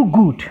they do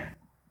good,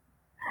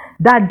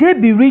 that they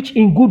be rich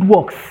in good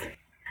works,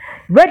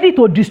 ready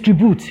to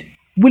distribute,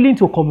 willing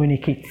to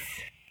communicate.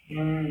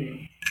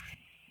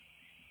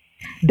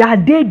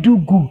 That they do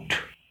good,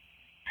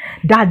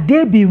 that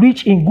they be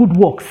rich in good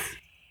works,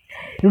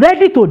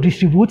 ready to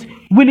distribute,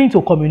 willing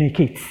to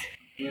communicate.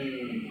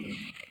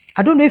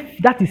 I don't know if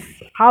that is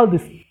how the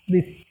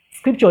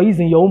scripture is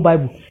in your own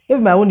Bible.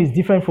 Maybe my own is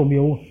different from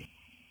your own.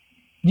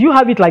 Do you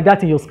have it like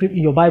that in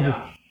your Bible?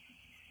 Yeah.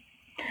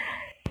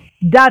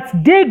 That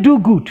they do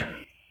good,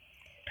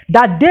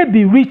 that they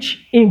be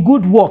rich in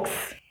good works,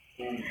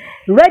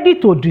 ready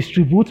to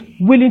distribute,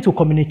 willing to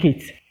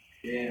communicate.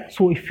 Yeah.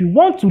 So if you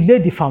want to lay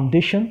the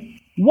foundation,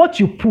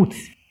 what you put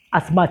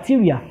as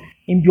material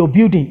in your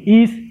building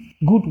is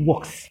good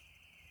works.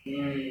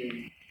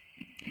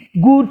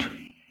 Good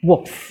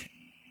works.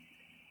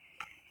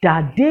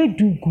 That they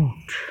do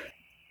good,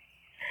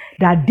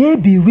 that they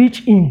be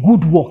rich in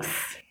good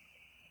works,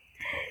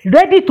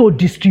 ready to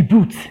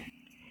distribute,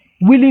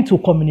 willing to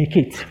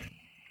communicate.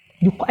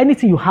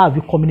 Anything you have,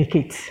 you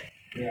communicate.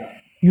 Yeah.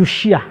 You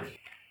share,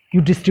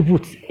 you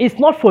distribute. It's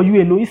not for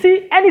you alone. You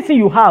see, anything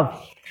you have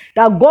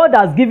that God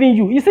has given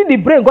you, you see the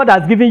brain God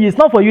has given you, it's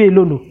not for you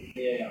alone. No.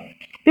 Yeah.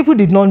 People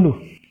did not know.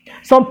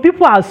 Some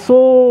people are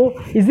so,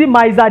 is it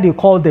miser they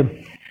call them?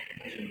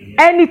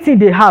 Anything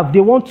they have,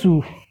 they want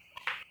to.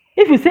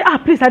 If you say,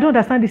 please, I don't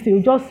understand this thing,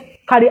 you just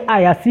carry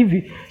eye as if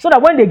so that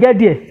when they get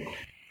there,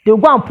 they'll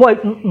go and pour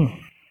it.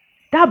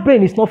 That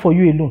brain is not for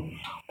you alone.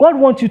 God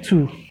wants you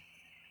to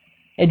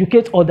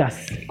educate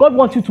others. God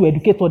wants you to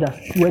educate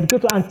others. You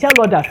educate and tell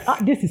others,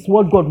 this is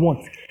what God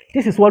wants.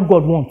 This is what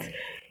God wants.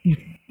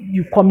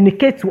 You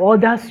communicate to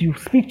others, you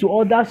speak to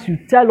others, you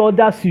tell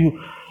others,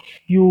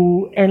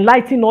 you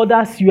enlighten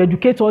others, you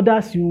educate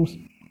others, you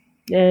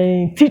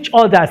teach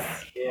others.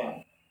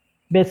 Yeah.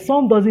 But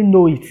some doesn't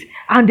know it.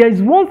 And there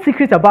is one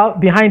secret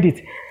behind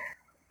it.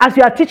 As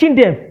you are teaching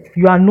them,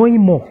 you are knowing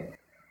more.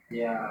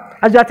 Yeah.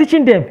 As you are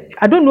teaching them,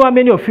 I don't know how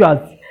many of you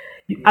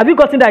have you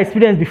gotten that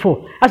experience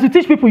before? As you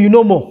teach people, you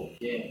know more.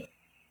 Yeah.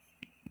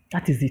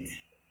 That is it.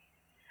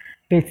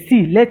 But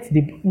still, let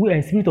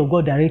the Spirit of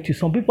God direct you.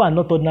 Some people are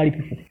not ordinary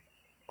people.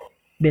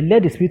 But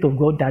let the Spirit of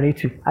God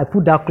direct you. I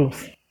put that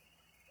close.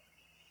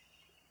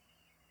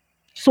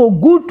 So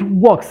good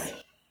works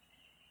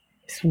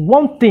is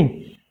one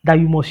thing that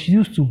you must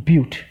use to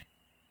build.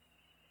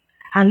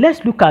 And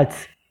let's look at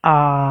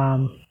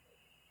 1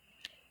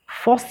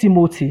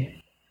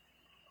 Timothy.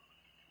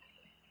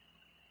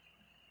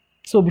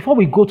 So before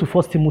we go to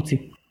 1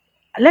 Timothy,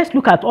 let's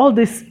look at all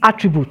these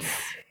attributes,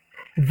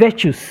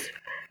 virtues,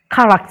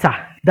 character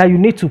that you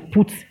need to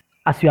put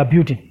as you are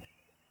building.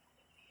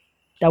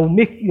 That will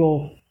make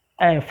your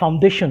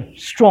foundation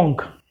strong.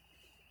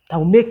 That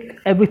will make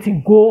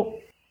everything go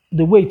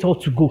the way it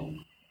ought to go.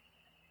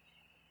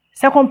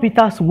 2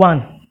 Peter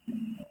 1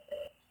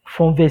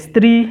 from verse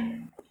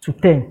 3 to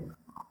 10.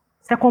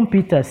 2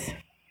 Peter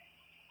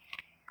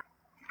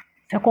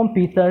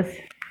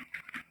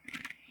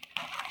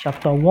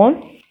chapter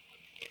 1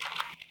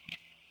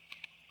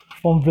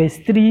 from verse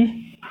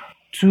 3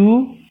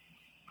 to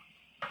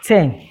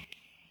 10.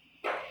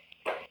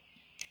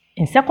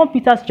 In 2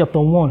 Peter chapter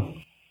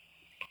 1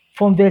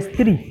 from verse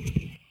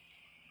 3,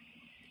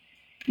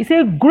 he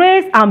says,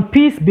 grace and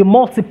peace be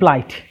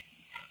multiplied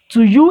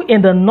to you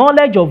in the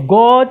knowledge of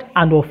God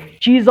and of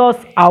Jesus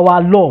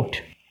our Lord.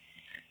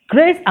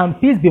 Grace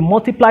and peace be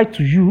multiplied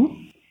to you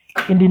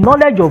in the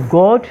knowledge of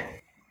God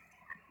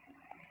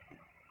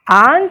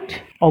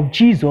and of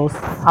Jesus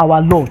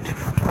our Lord.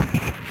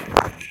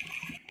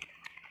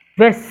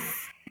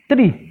 Verse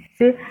 3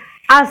 say,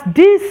 as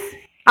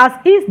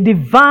his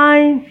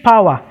divine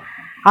power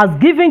has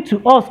given to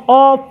us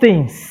all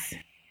things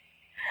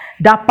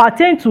that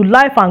pertain to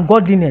life and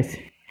godliness,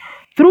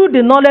 through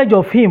the knowledge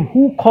of him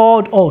who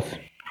called us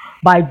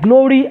by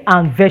glory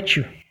and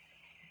virtue,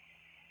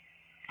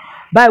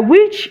 by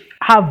which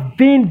have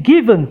been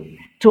given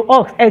to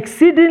us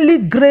exceedingly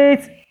great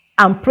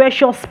and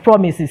precious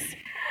promises,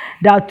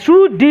 that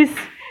through this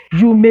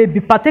you may be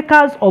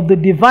partakers of the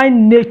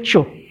divine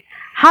nature,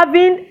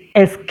 having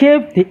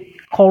escaped the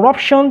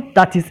corruption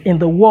that is in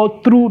the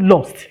world through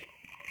lust.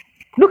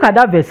 Look at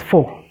that verse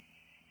 4.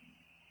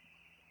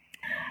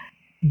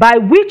 By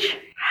which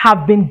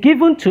have been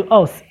given to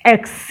us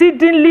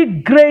exceedingly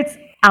great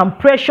and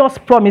precious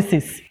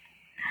promises,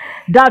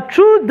 that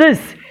through this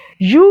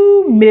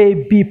you may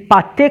be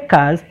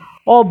partakers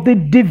of the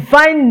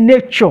divine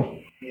nature.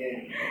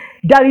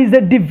 There is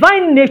a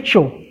divine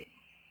nature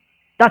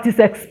that is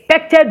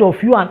expected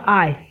of you and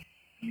I,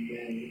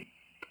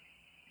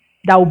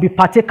 that will be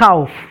partaker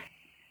of.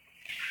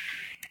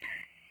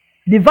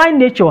 Divine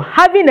nature,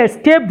 having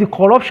escaped the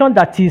corruption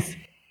that is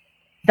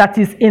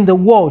in the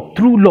world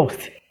through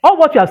lust. All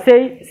what you have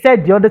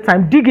said the other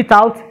time, dig it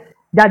out.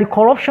 There are the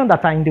corruption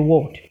that are in the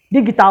world.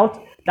 Dig it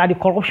out. There are the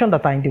corruption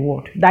that are in the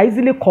world. That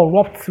easily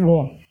corrupts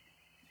one.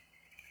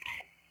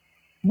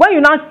 When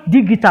you now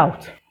dig it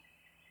out,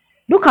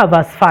 look at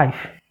verse 5.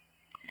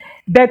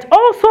 But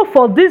also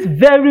for this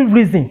very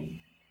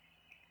reason,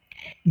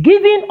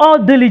 giving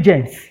all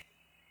diligence,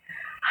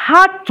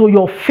 add to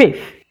your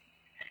faith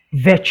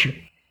virtue.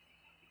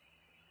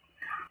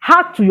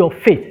 Add to your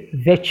faith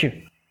virtue.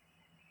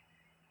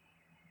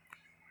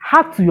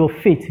 Add to your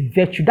faith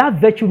virtue. That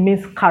virtue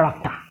means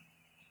character.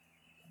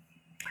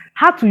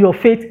 Add to your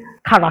faith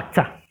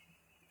character.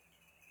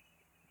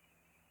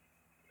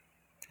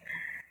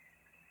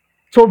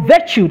 So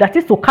virtue, that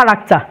is to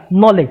character,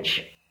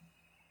 knowledge.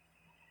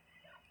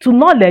 To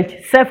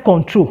knowledge,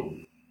 self-control.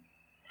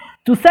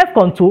 To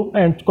self-control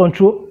and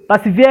control,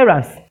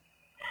 perseverance.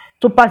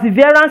 To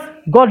perseverance,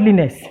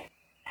 godliness.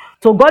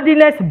 To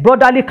godliness,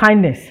 brotherly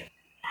kindness.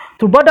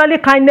 To brotherly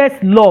kindness,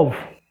 love.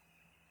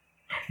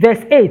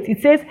 Verse 8,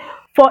 it says,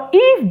 for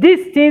if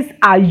these things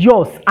are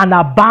yours and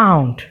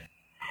abound,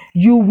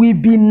 you will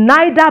be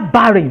neither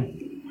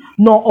barren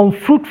nor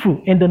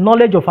unfruitful in the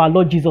knowledge of our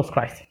Lord Jesus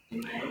Christ.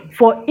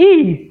 For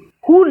he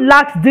who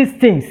lacks these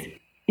things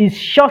is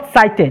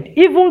short-sighted,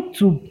 even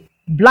to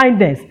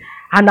blindness,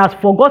 and has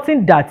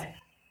forgotten that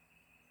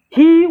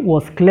he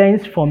was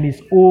cleansed from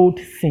his old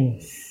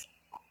sins.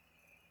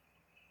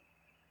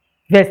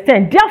 Verse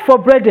 10, therefore,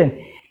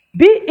 brethren,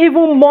 be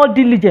even more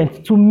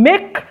diligent to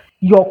make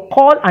your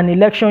call and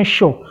election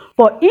sure.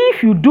 For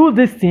if you do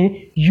this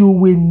thing, you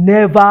will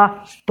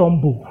never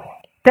stumble.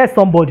 Tell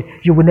somebody,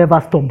 you will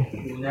never stumble.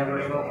 You will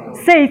never stumble.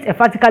 Say it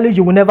emphatically,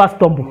 you will never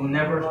stumble. You will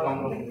never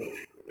stumble.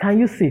 Can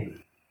you see?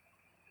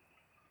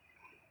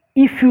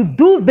 If you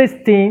do these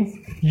things,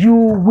 you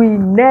will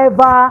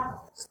never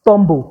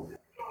stumble.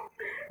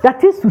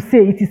 That is to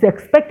say, it is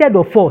expected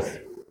of us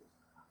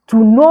to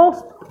know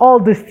all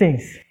these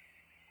things.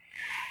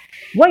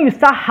 When you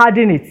start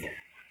adding it,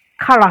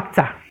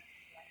 character.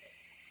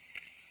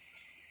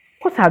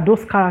 What are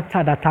those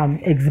characters that I'm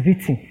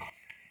exhibiting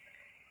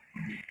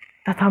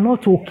that are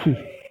not okay?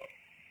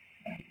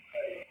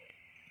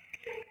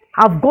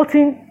 I've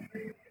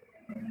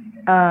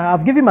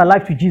given my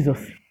life to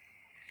Jesus.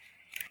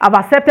 I've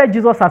accepted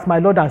Jesus as my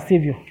Lord and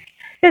Savior.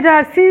 But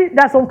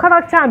there's some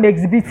character I'm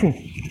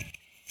exhibiting.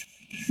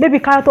 Maybe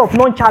character of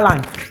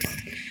nonchalance.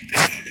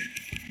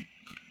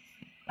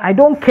 I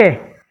don't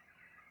care.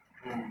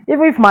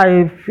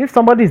 Even if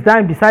somebody is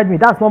dying beside me,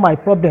 that's not my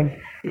problem.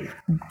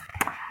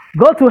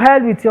 Go to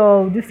hell with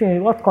your this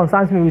thing. What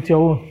concerns me with your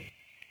own?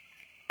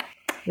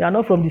 We are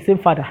not from the same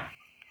father.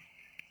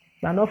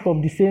 We are not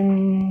from the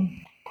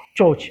same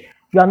church.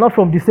 We are not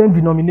from the same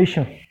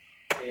denomination.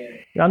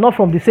 We are not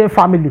from the same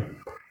family.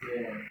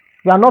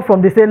 We are not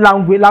from the same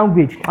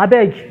language. I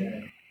beg.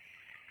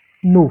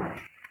 No.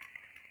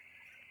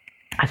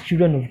 As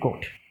children of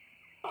God.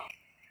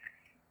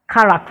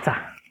 Character.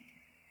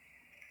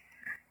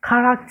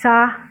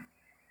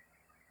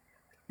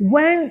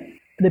 When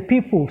the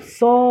people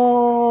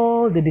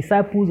saw the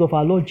disciples of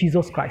our Lord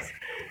Jesus Christ,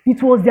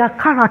 it was their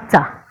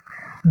character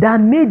that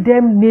made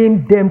them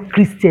name them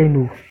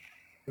Christian.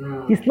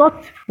 It's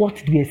not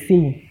what they are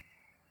saying.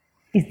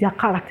 It's their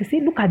character. See,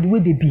 look at the way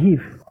they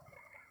behave.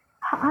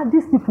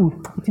 These people,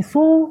 it is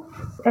so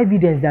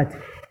evident that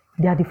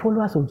they are the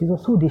followers of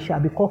Jesus, so they shall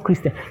be called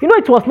Christians. You know,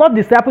 it was not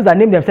disciples that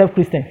named themselves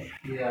Christians.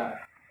 Yeah.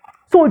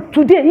 So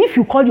today, if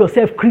you call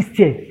yourself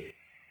Christian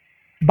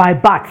by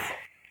birth,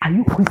 are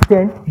you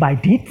Christian by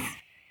deeds?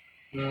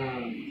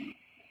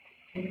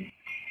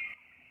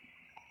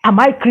 Am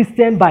I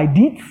Christian by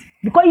deeds?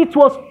 Because it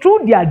was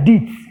through their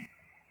deeds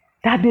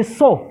that they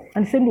saw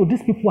and said, no,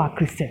 these people are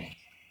Christians.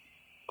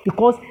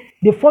 Because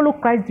they follow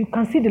Christ. You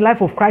can see the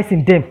life of Christ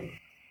in them.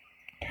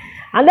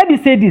 And let me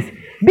say this.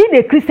 Being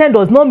a Christian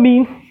does not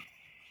mean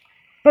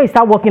When you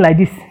start walking like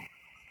this,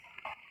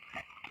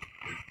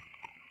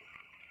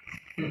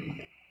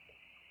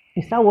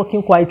 you start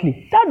walking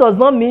quietly. That does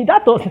not mean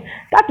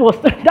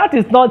that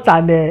is not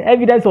an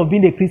evidence of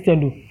being a Christian,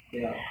 though.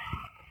 Yeah.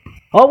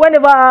 Or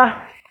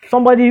whenever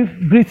somebody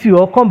greets you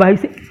or come by, you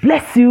say,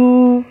 "Bless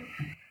you."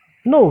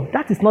 No,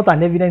 that is not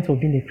an evidence of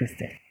being a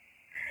Christian.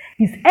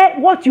 It's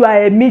what you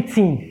are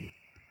emitting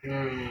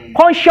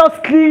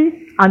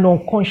consciously and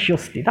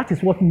unconsciously. That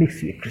is what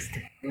makes you a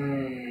Christian.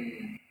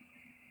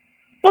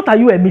 What are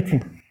you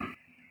emitting?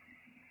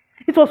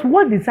 It was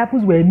what the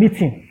disciples were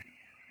emitting.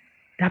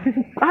 There are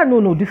people,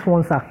 no, these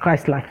ones are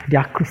Christ-like. They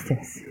are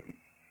Christians.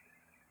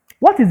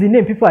 What is the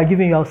name people are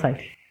giving you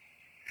outside?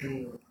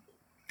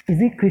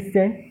 Is it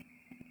Christian?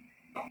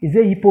 Is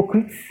it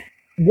hypocrites?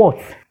 What?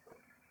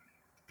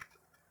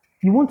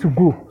 You want to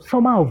grow,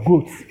 summer of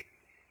growth.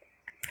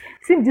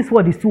 Seems this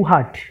word is too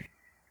hard.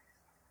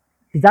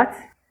 Is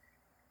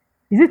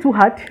it too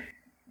hard?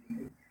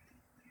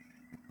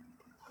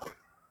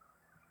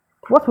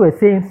 What we're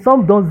saying,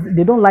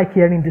 they don't like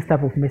hearing this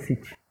type of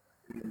message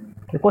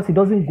because it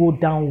doesn't go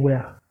down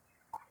well.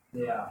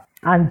 Yeah.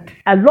 And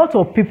a lot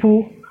of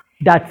people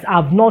that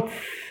have not,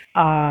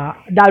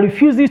 that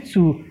refuses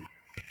to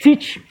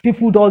teach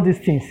people all these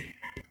things,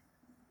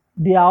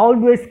 they are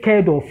always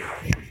scared of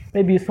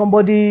maybe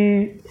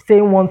somebody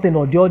saying one thing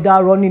or the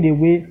other, running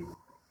away.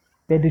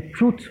 But the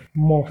truth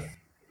must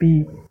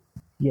be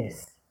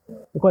yes.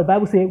 Because the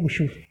Bible says we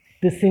should,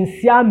 the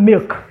sincere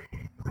milk,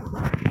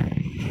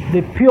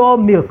 the pure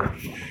milk,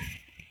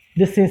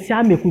 the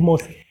sincere milk, we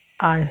must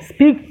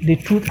speak the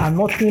truth and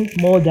nothing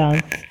more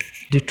than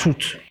the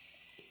truth.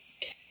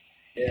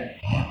 Yeah.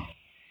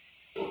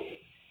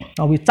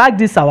 And we tag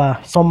this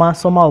our summer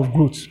of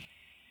growth.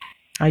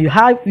 And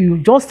you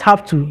just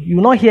have to, you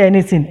will not hear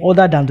anything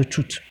other than the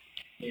truth.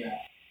 Yeah.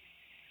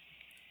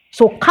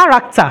 So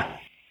character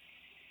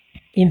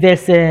in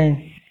verse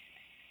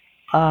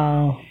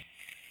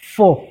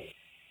 4.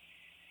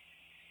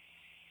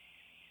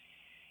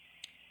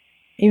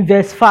 In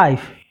verse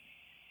 5.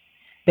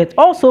 But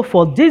also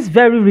for this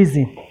very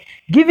reason,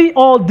 giving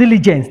all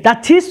diligence,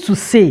 that is to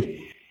say,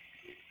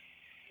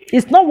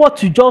 it's not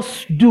what you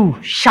just do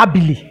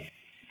shabbily.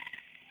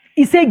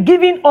 It's a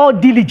giving all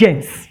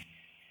diligence.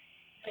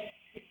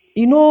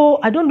 You know,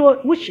 I don't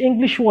know which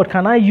English word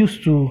can I use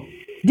to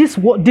this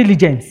word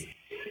diligence.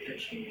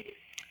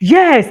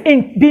 Yes,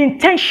 be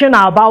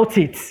intentional about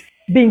it.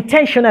 Be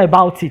intentional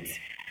about it.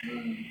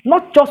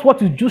 Not just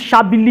what you do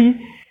shabbily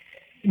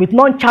with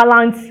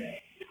nonchalance,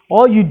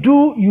 or you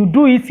do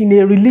it in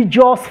a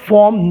religious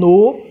form.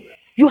 No,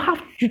 you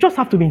just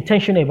have to be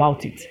intentional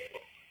about it.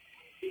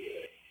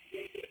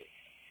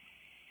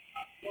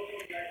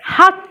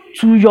 Add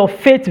to your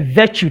faith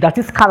virtue, that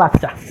is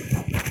character.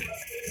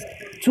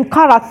 To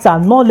character,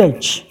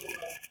 knowledge.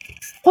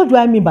 What do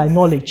I mean by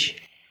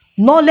knowledge?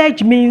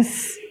 Knowledge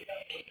means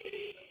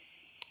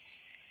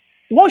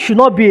one should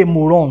not be a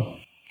moron.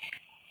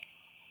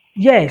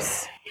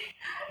 Yes.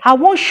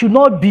 And one should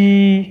not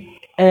be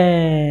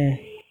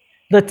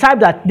the type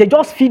that they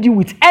just feed you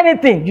with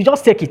anything. You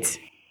just take it.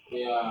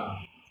 Yeah.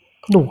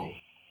 No.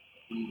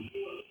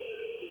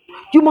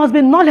 You must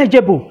be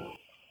knowledgeable.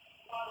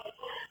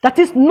 That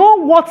is, know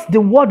what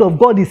the word of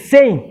God is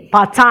saying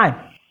per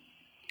time.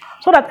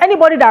 So that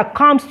anybody that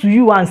comes to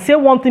you and say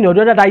one thing or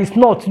the other that is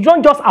not, you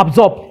don't just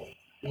absorb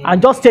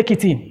and just take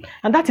it in.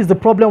 And that is the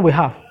problem we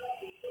have.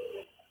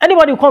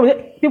 Anybody who comes,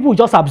 people will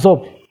just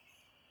absorb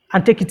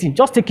and take it in.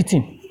 Just take it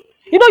in.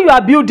 You know, you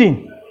are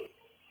building.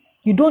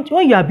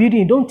 When you are building,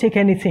 you don't take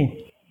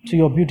anything to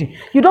your building.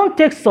 You don't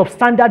take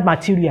substandard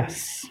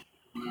materials.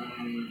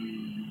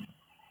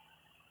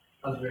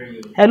 That's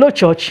very good. Hello,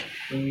 church.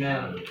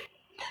 Amen.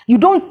 You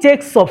don't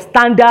take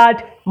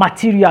substandard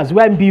materials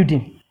when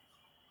building.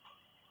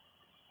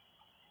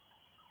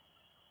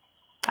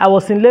 I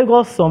was in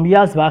Lagos some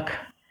years back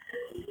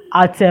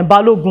at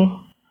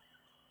Balogun.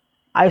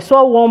 I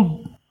saw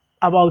one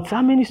about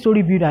how many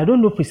story building, I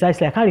don't know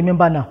precisely, I can't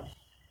remember now,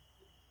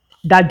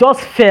 that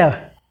just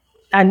fell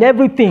and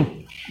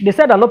everything. They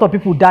said a lot of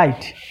people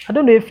died. I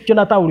don't know if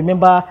Jonathan will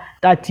remember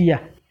that year.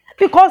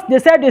 Because they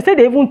said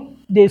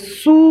they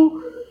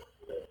sue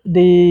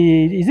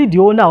is it the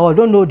owner or I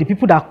don't know, the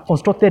people that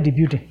constructed the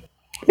building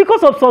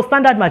because of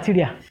substandard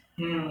material.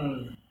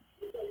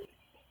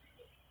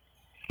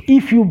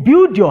 If you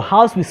build your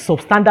house with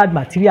substandard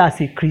material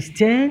as a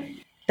Christian,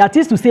 that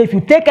is to say, if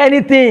you take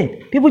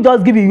anything, people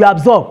just give you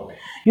absorb.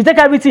 You take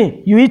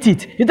everything, you eat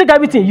it. You take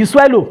everything, you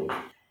swallow.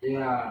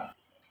 Yeah.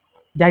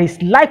 There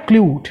is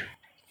likelihood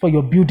for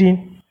your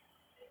building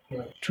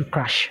to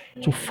crash,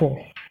 to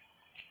fall.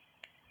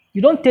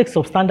 You don't take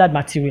substandard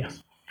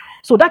materials.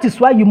 So that is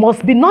why you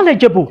must be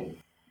knowledgeable.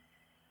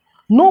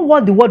 Know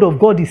what the word of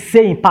God is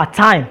saying per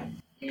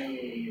time.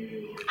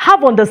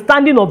 Have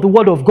understanding of the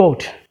word of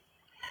God.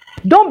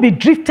 Don't be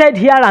drifted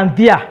here and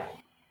there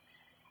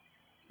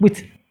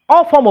with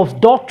all form of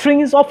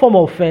doctrines, all form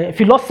of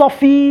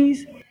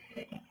philosophies.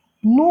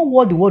 Know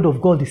what the word of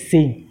God is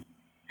saying.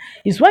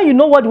 It's when you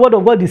know what the word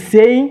of God is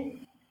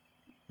saying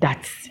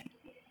that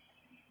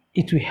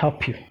it will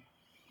help you.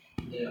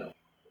 Yeah.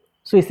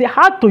 So he said,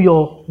 add to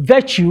your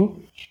virtue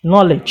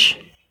knowledge.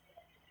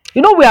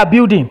 You know, we are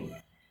building.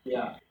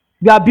 Yeah.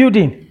 We are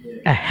building.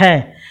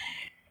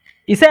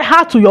 He said,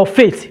 add to your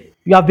faith.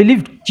 You have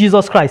believed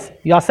Jesus Christ.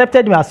 You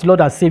accepted him as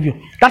Lord and Savior.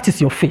 That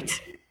is your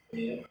faith.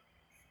 Yeah.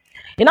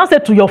 He now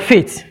said to your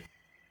faith,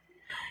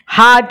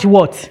 add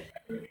what?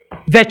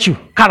 Virtue,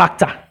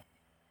 character.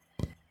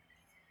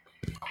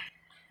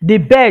 The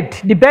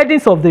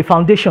burdens of the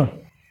foundation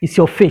is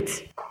your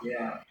faith.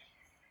 Yeah.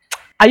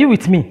 Are you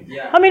with me?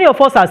 Yeah. How many of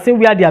us have seen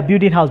where they are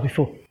building house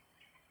before?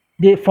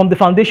 From the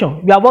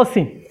foundation. We have all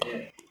seen.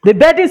 Yeah. The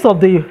burdens of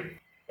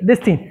this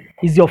thing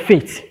is your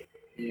faith.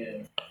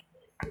 Yeah.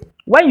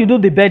 When you do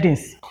the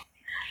burdens,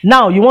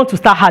 now you want to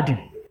start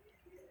adding.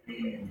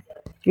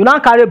 You now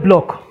carry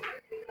block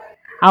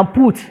and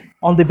put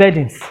on the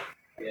burdens.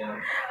 Yeah.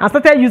 And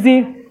started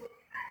using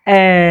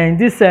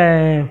this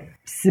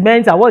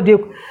cement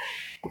and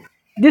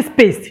this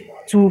paste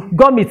to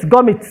gum it,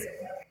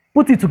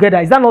 put it together.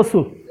 Is that not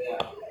so?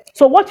 Yeah.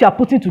 So what you are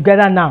putting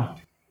together now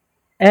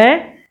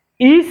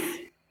is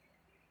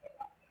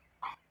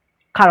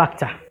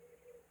character.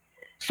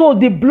 So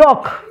the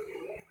block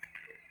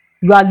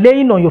you are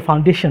laying on your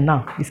foundation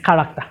now is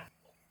character.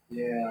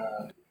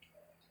 Yeah.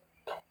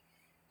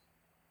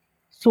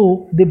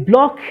 So the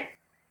block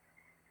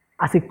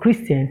as a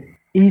Christian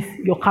is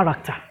your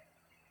character.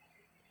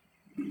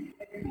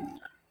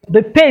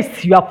 The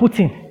paste you are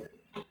putting,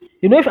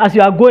 you know, if as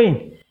you are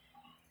going,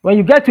 when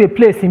you get to a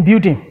place in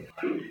building,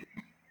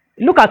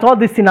 look at all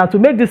this thing, and to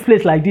make this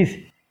place like this,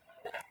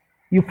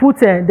 you put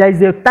there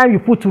is a time you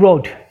put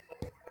rod,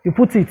 you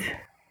put it.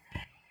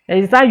 There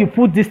is a time you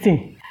put this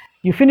thing.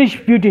 You finish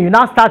building, you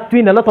now start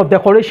doing a lot of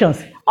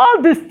decorations.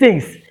 All these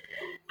things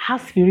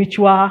have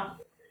spiritual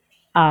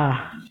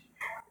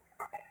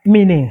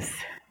meanings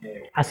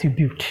as you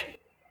build.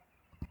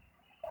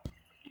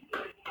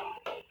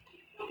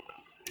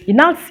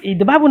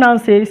 The Bible now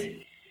says,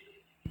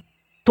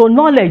 to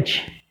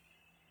knowledge,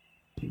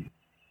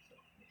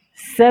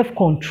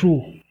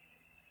 self-control,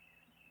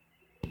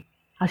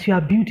 as you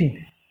are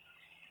building.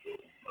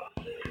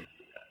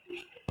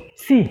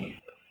 See,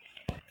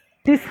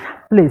 this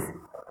place,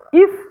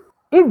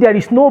 if there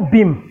is no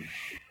beam,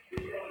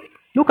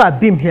 look at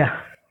beam here.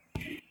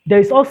 There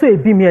is also a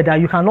beam here that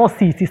you cannot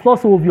see it. It's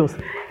not so obvious.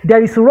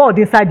 There is rod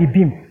inside the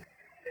beam.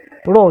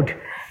 Rod.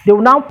 They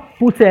will now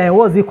put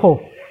what's it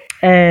called?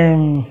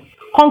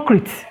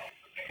 Concrete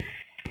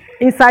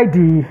inside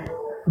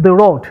the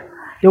rod.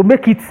 They will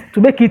make it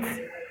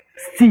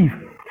stiff.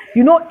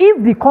 You know,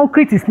 if the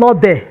concrete is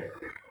not there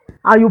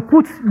and you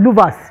put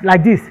louvers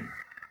like this,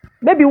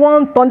 maybe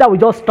one thunder will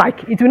just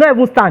strike. It will not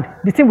even stand.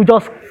 The thing will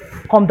just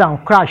come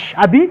down, crash.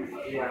 Abi?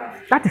 Yeah.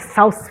 That is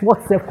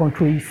what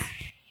self-control is.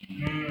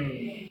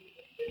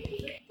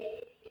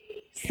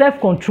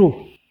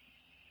 Self-control.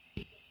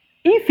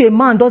 If a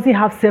man doesn't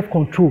have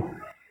self-control,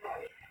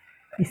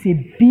 it's a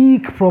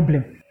big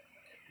problem.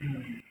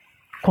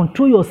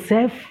 Control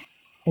yourself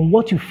on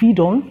what you feed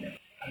on,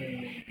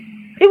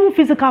 even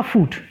physical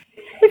food.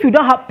 If you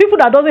don't have people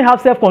that doesn't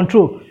have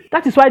self-control,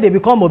 that is why they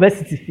become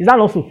obesity. Is that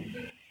also?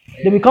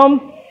 They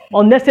become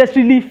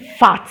unnecessarily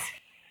fat.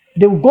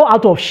 They will go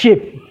out of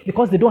shape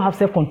because they don't have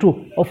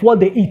self-control of what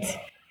they eat.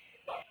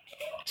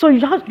 So you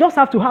just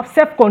have to have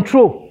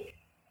self-control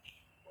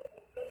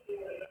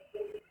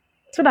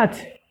so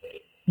that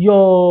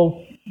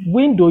your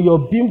window, your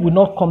beam will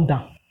not come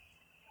down.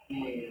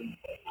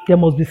 There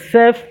must be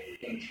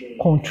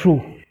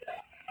self-control.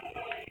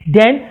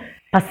 Then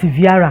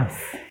perseverance.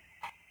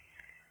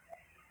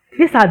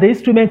 These are the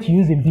instruments you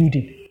use in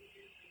building.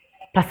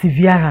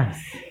 Perseverance.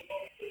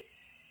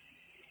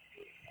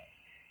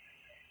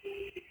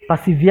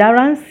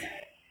 Perseverance,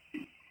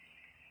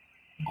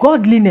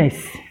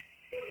 godliness,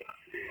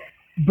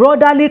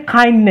 brotherly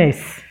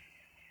kindness,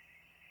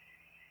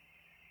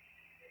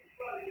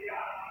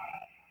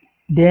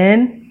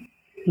 then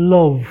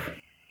love.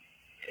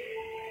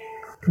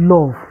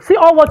 Love. See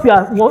all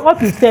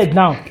what we said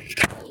now.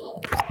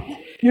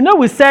 You know,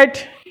 we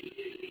said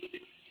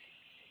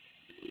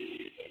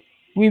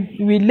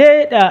we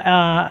laid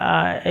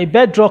a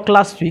bedrock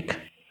last week.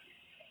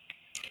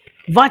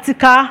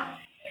 Vertical,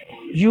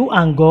 you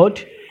and God.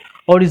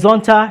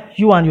 Horizontal,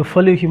 you and your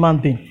fellow human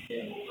being.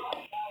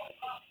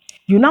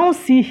 You now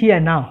see here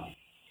now.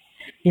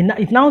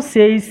 It now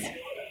says,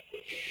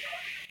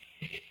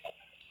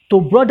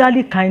 to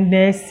brotherly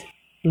kindness,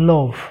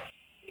 love.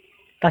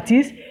 That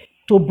is,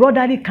 to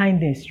brotherly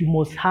kindness, you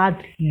must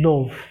add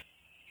love.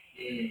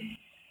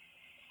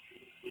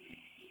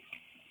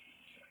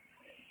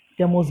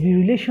 There must be a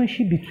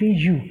relationship between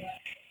you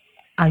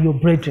and your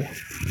brethren,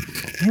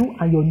 you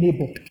and your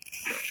neighbor.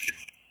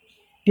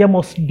 There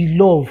must be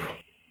love.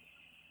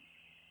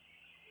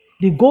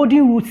 The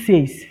golden rule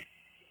says,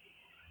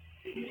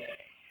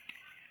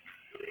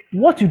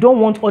 what you don't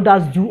want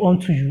others to do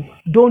unto you,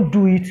 don't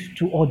do it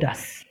to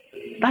others.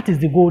 That is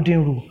the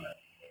golden rule.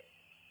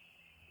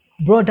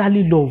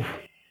 Brotherly love.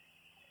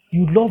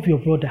 You love your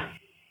brother.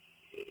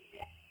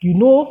 You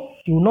know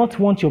you will not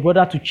want your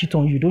brother to cheat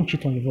on you. Don't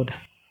cheat on your brother.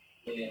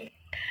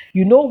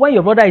 You know, when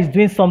your brother is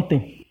doing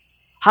something,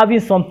 having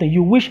something,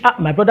 you wish,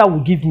 my brother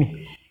will give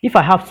me. If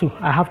I have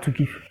to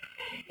give.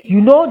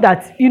 You know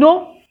that,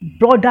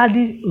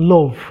 brotherly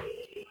love.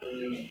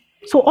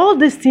 So all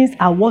these things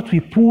are what we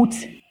put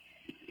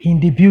in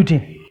the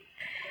building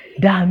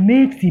that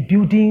makes the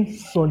building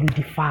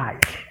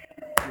solidified.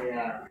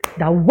 Yeah.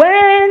 That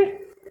when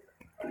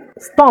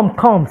storm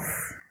comes,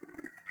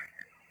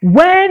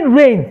 when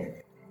rain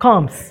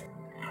comes,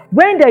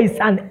 when there is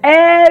an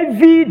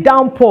heavy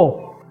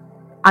downpour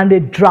and a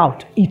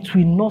drought, it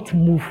will not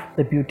move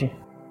the building.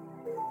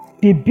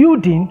 The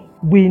building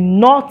will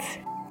not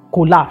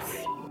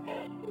collapse.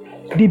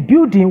 The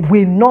building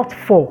will not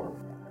fall.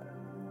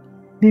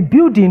 The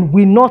building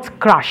will not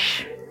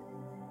crash.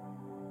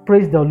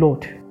 Praise the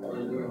Lord.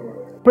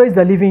 Praise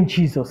the living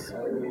Jesus.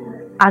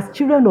 As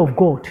children of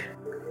God,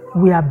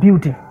 we are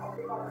building.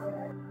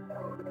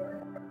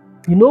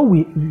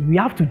 We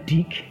have to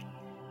dig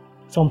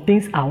some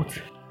things out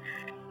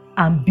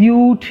and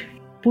build,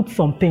 put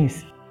some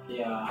things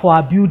for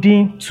our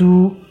building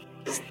to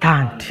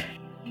stand.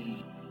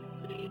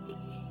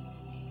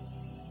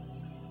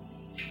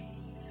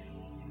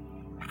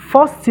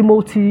 First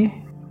Timothy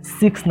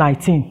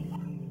 6:19.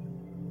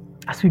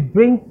 As we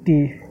bring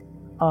the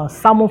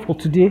sermon for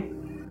today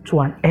to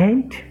an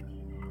end,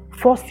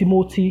 1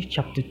 Timothy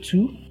chapter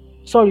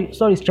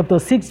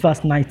 6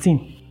 verse 19.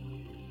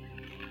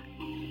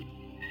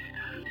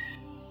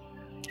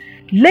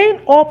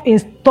 Laying up in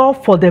store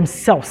for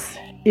themselves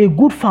a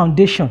good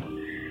foundation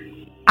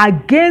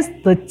against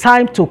the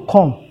time to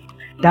come,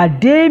 that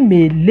they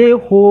may lay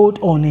hold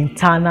on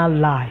eternal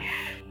life.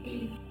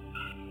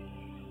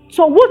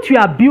 So what you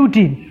are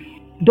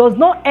building does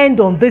not end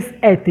on this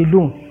earth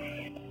alone.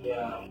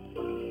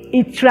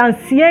 It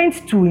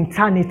transcends to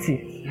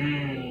eternity.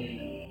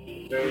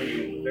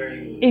 Very,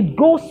 very. It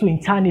goes to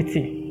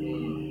eternity.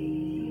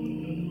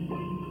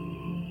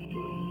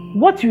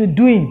 What you're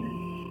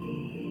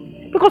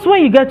doing, because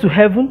when you get to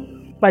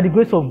heaven, by the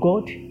grace of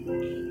God,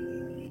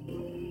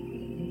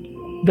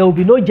 there will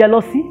be no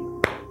jealousy.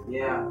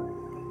 Yeah.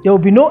 There will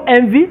be no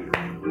envy.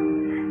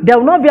 There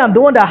will not be, I'm the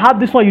one that have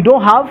this one you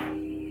don't have.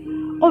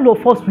 All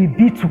of us will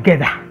be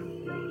together.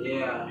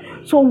 Yeah.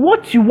 So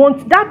what you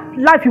want, that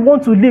life you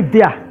want to live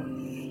there,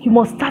 you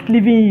must start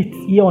living it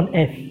here on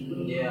earth.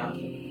 Yeah.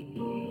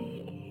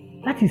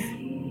 That is,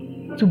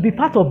 to be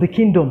part of the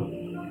kingdom,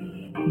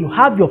 you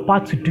have your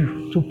part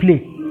to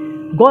play.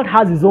 God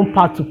has his own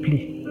part to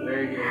play.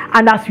 Very good.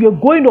 And as you're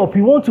going up,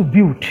 you want to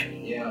build.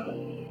 Yeah.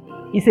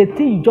 It's a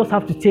thing you just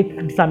have to take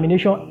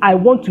determination. I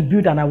want to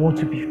build and I want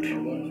to build.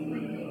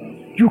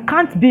 You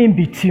can't be in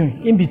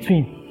between.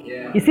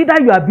 Yeah. It's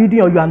either you are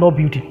building or you are not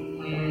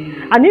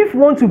building. And if you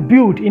want to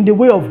build in the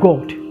way of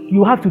God,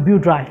 you have to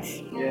build right.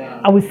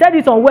 Yeah. And we said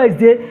it on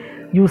Wednesday,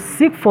 you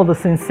seek for the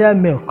sincere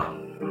milk,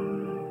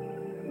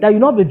 that you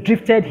not be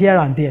drifted here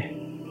and there.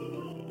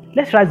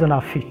 Let's rise on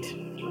our feet.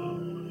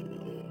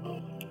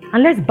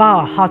 And let's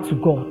bow our heart to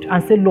God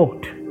and say,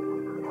 Lord,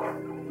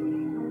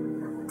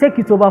 take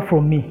it over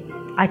from me.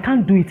 I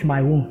can't do it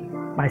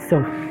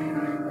myself.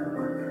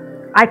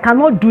 I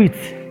cannot do it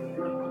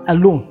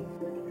alone.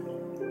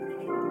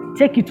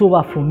 Take it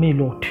over from me,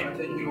 Lord. Take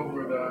it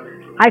over, God.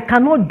 I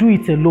cannot do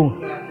it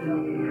alone.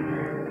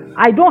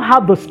 I don't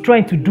have the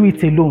strength to do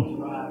it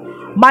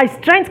alone. My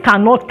strength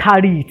cannot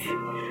carry it.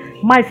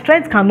 My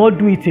strength cannot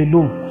do it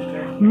alone.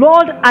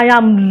 Lord, I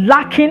am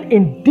lacking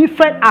in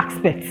different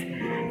aspects.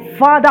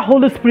 Father,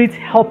 Holy Spirit,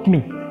 help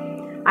me.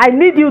 I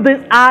need you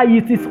this hour.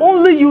 It is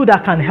only you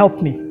that can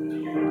help me.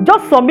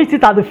 Just submit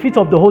it at the feet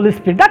of the Holy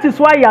Spirit. That is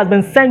why he has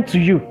been sent to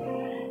you.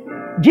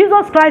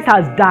 Jesus Christ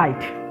has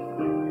died.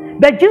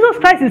 But Jesus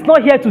Christ is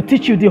not here to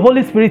teach you. The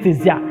Holy Spirit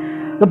is here.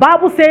 The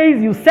Bible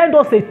says you send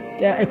us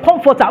a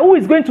comforter who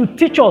is going to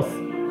teach us,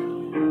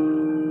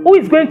 who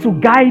is going to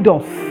guide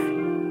us,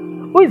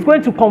 who is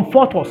going to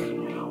comfort us,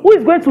 who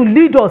is going to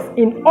lead us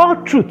in all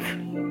truth.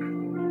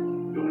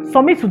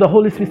 Submit to the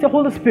Holy Spirit. Say,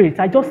 Holy Spirit,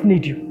 I just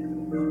need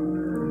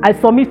you. I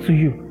submit to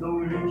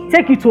you.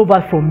 Take it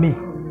over from me.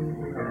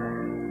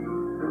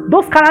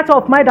 Those characters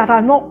of mine that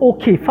are not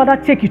okay, Father,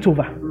 take it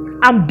over.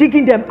 I'm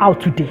digging them out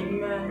today.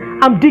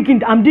 I'm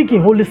digging,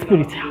 Holy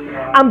Spirit.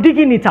 I'm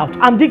digging it out.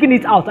 I'm digging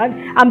it out.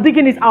 I'm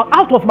digging it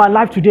out of my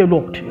life today,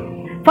 Lord.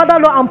 Father,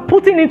 Lord, I'm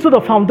putting into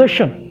the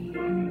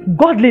foundation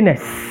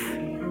godliness,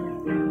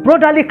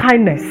 brotherly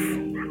kindness.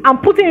 I'm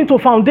putting into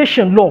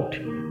foundation, Lord,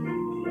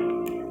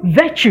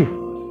 virtue,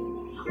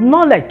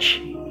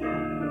 knowledge.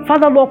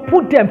 Father, Lord,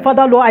 put them.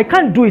 Father, Lord, I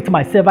can't do it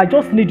myself. I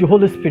just need you,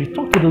 Holy Spirit.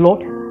 Talk to the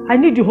Lord. I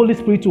need you, Holy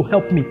Spirit, to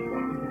help me.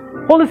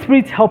 Holy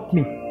Spirit, help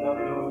me.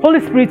 Holy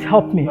Spirit,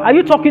 help me. Are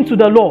you talking to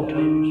the Lord?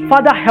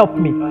 Father, help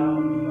me.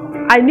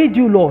 I need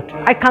you, Lord.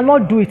 I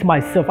cannot do it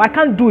myself. I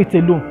can't do it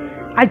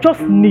alone. I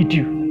just need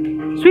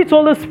you. Sweet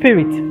Holy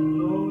Spirit,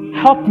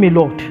 help me,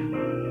 Lord.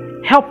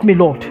 Help me,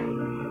 Lord.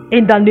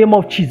 In the name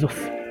of Jesus.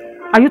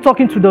 Are you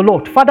talking to the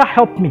Lord? Father,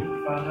 help me.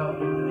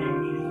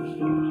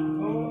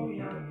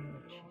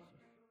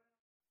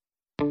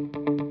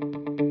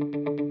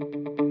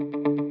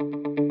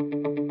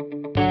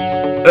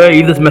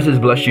 If this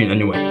message blessed you in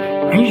any way,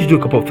 I need you to do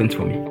a couple of things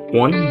for me.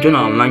 1, join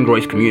our online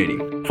Grace community.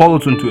 Follow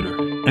us on Twitter,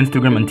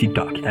 Instagram, and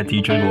TikTok at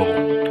Teachers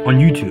Global. On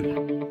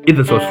YouTube, hit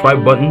the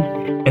subscribe button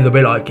and the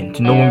bell icon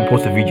to know when we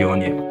post a video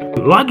on here.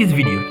 Like this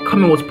video,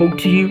 comment what spoke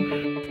to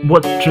you,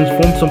 what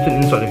transformed something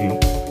inside of you.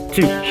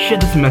 2, share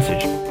this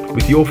message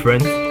with your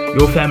friends,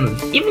 your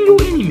families, even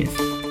your enemies.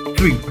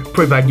 3,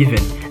 pray by giving,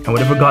 and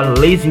whatever God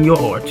lays in your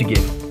heart to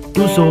give,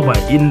 do so by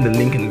hitting the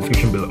link in the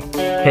description below.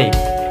 Hey,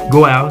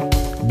 go out,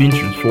 be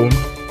transformed,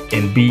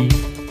 and be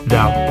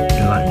thou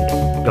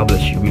enlightened. God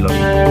bless you. We love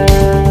you.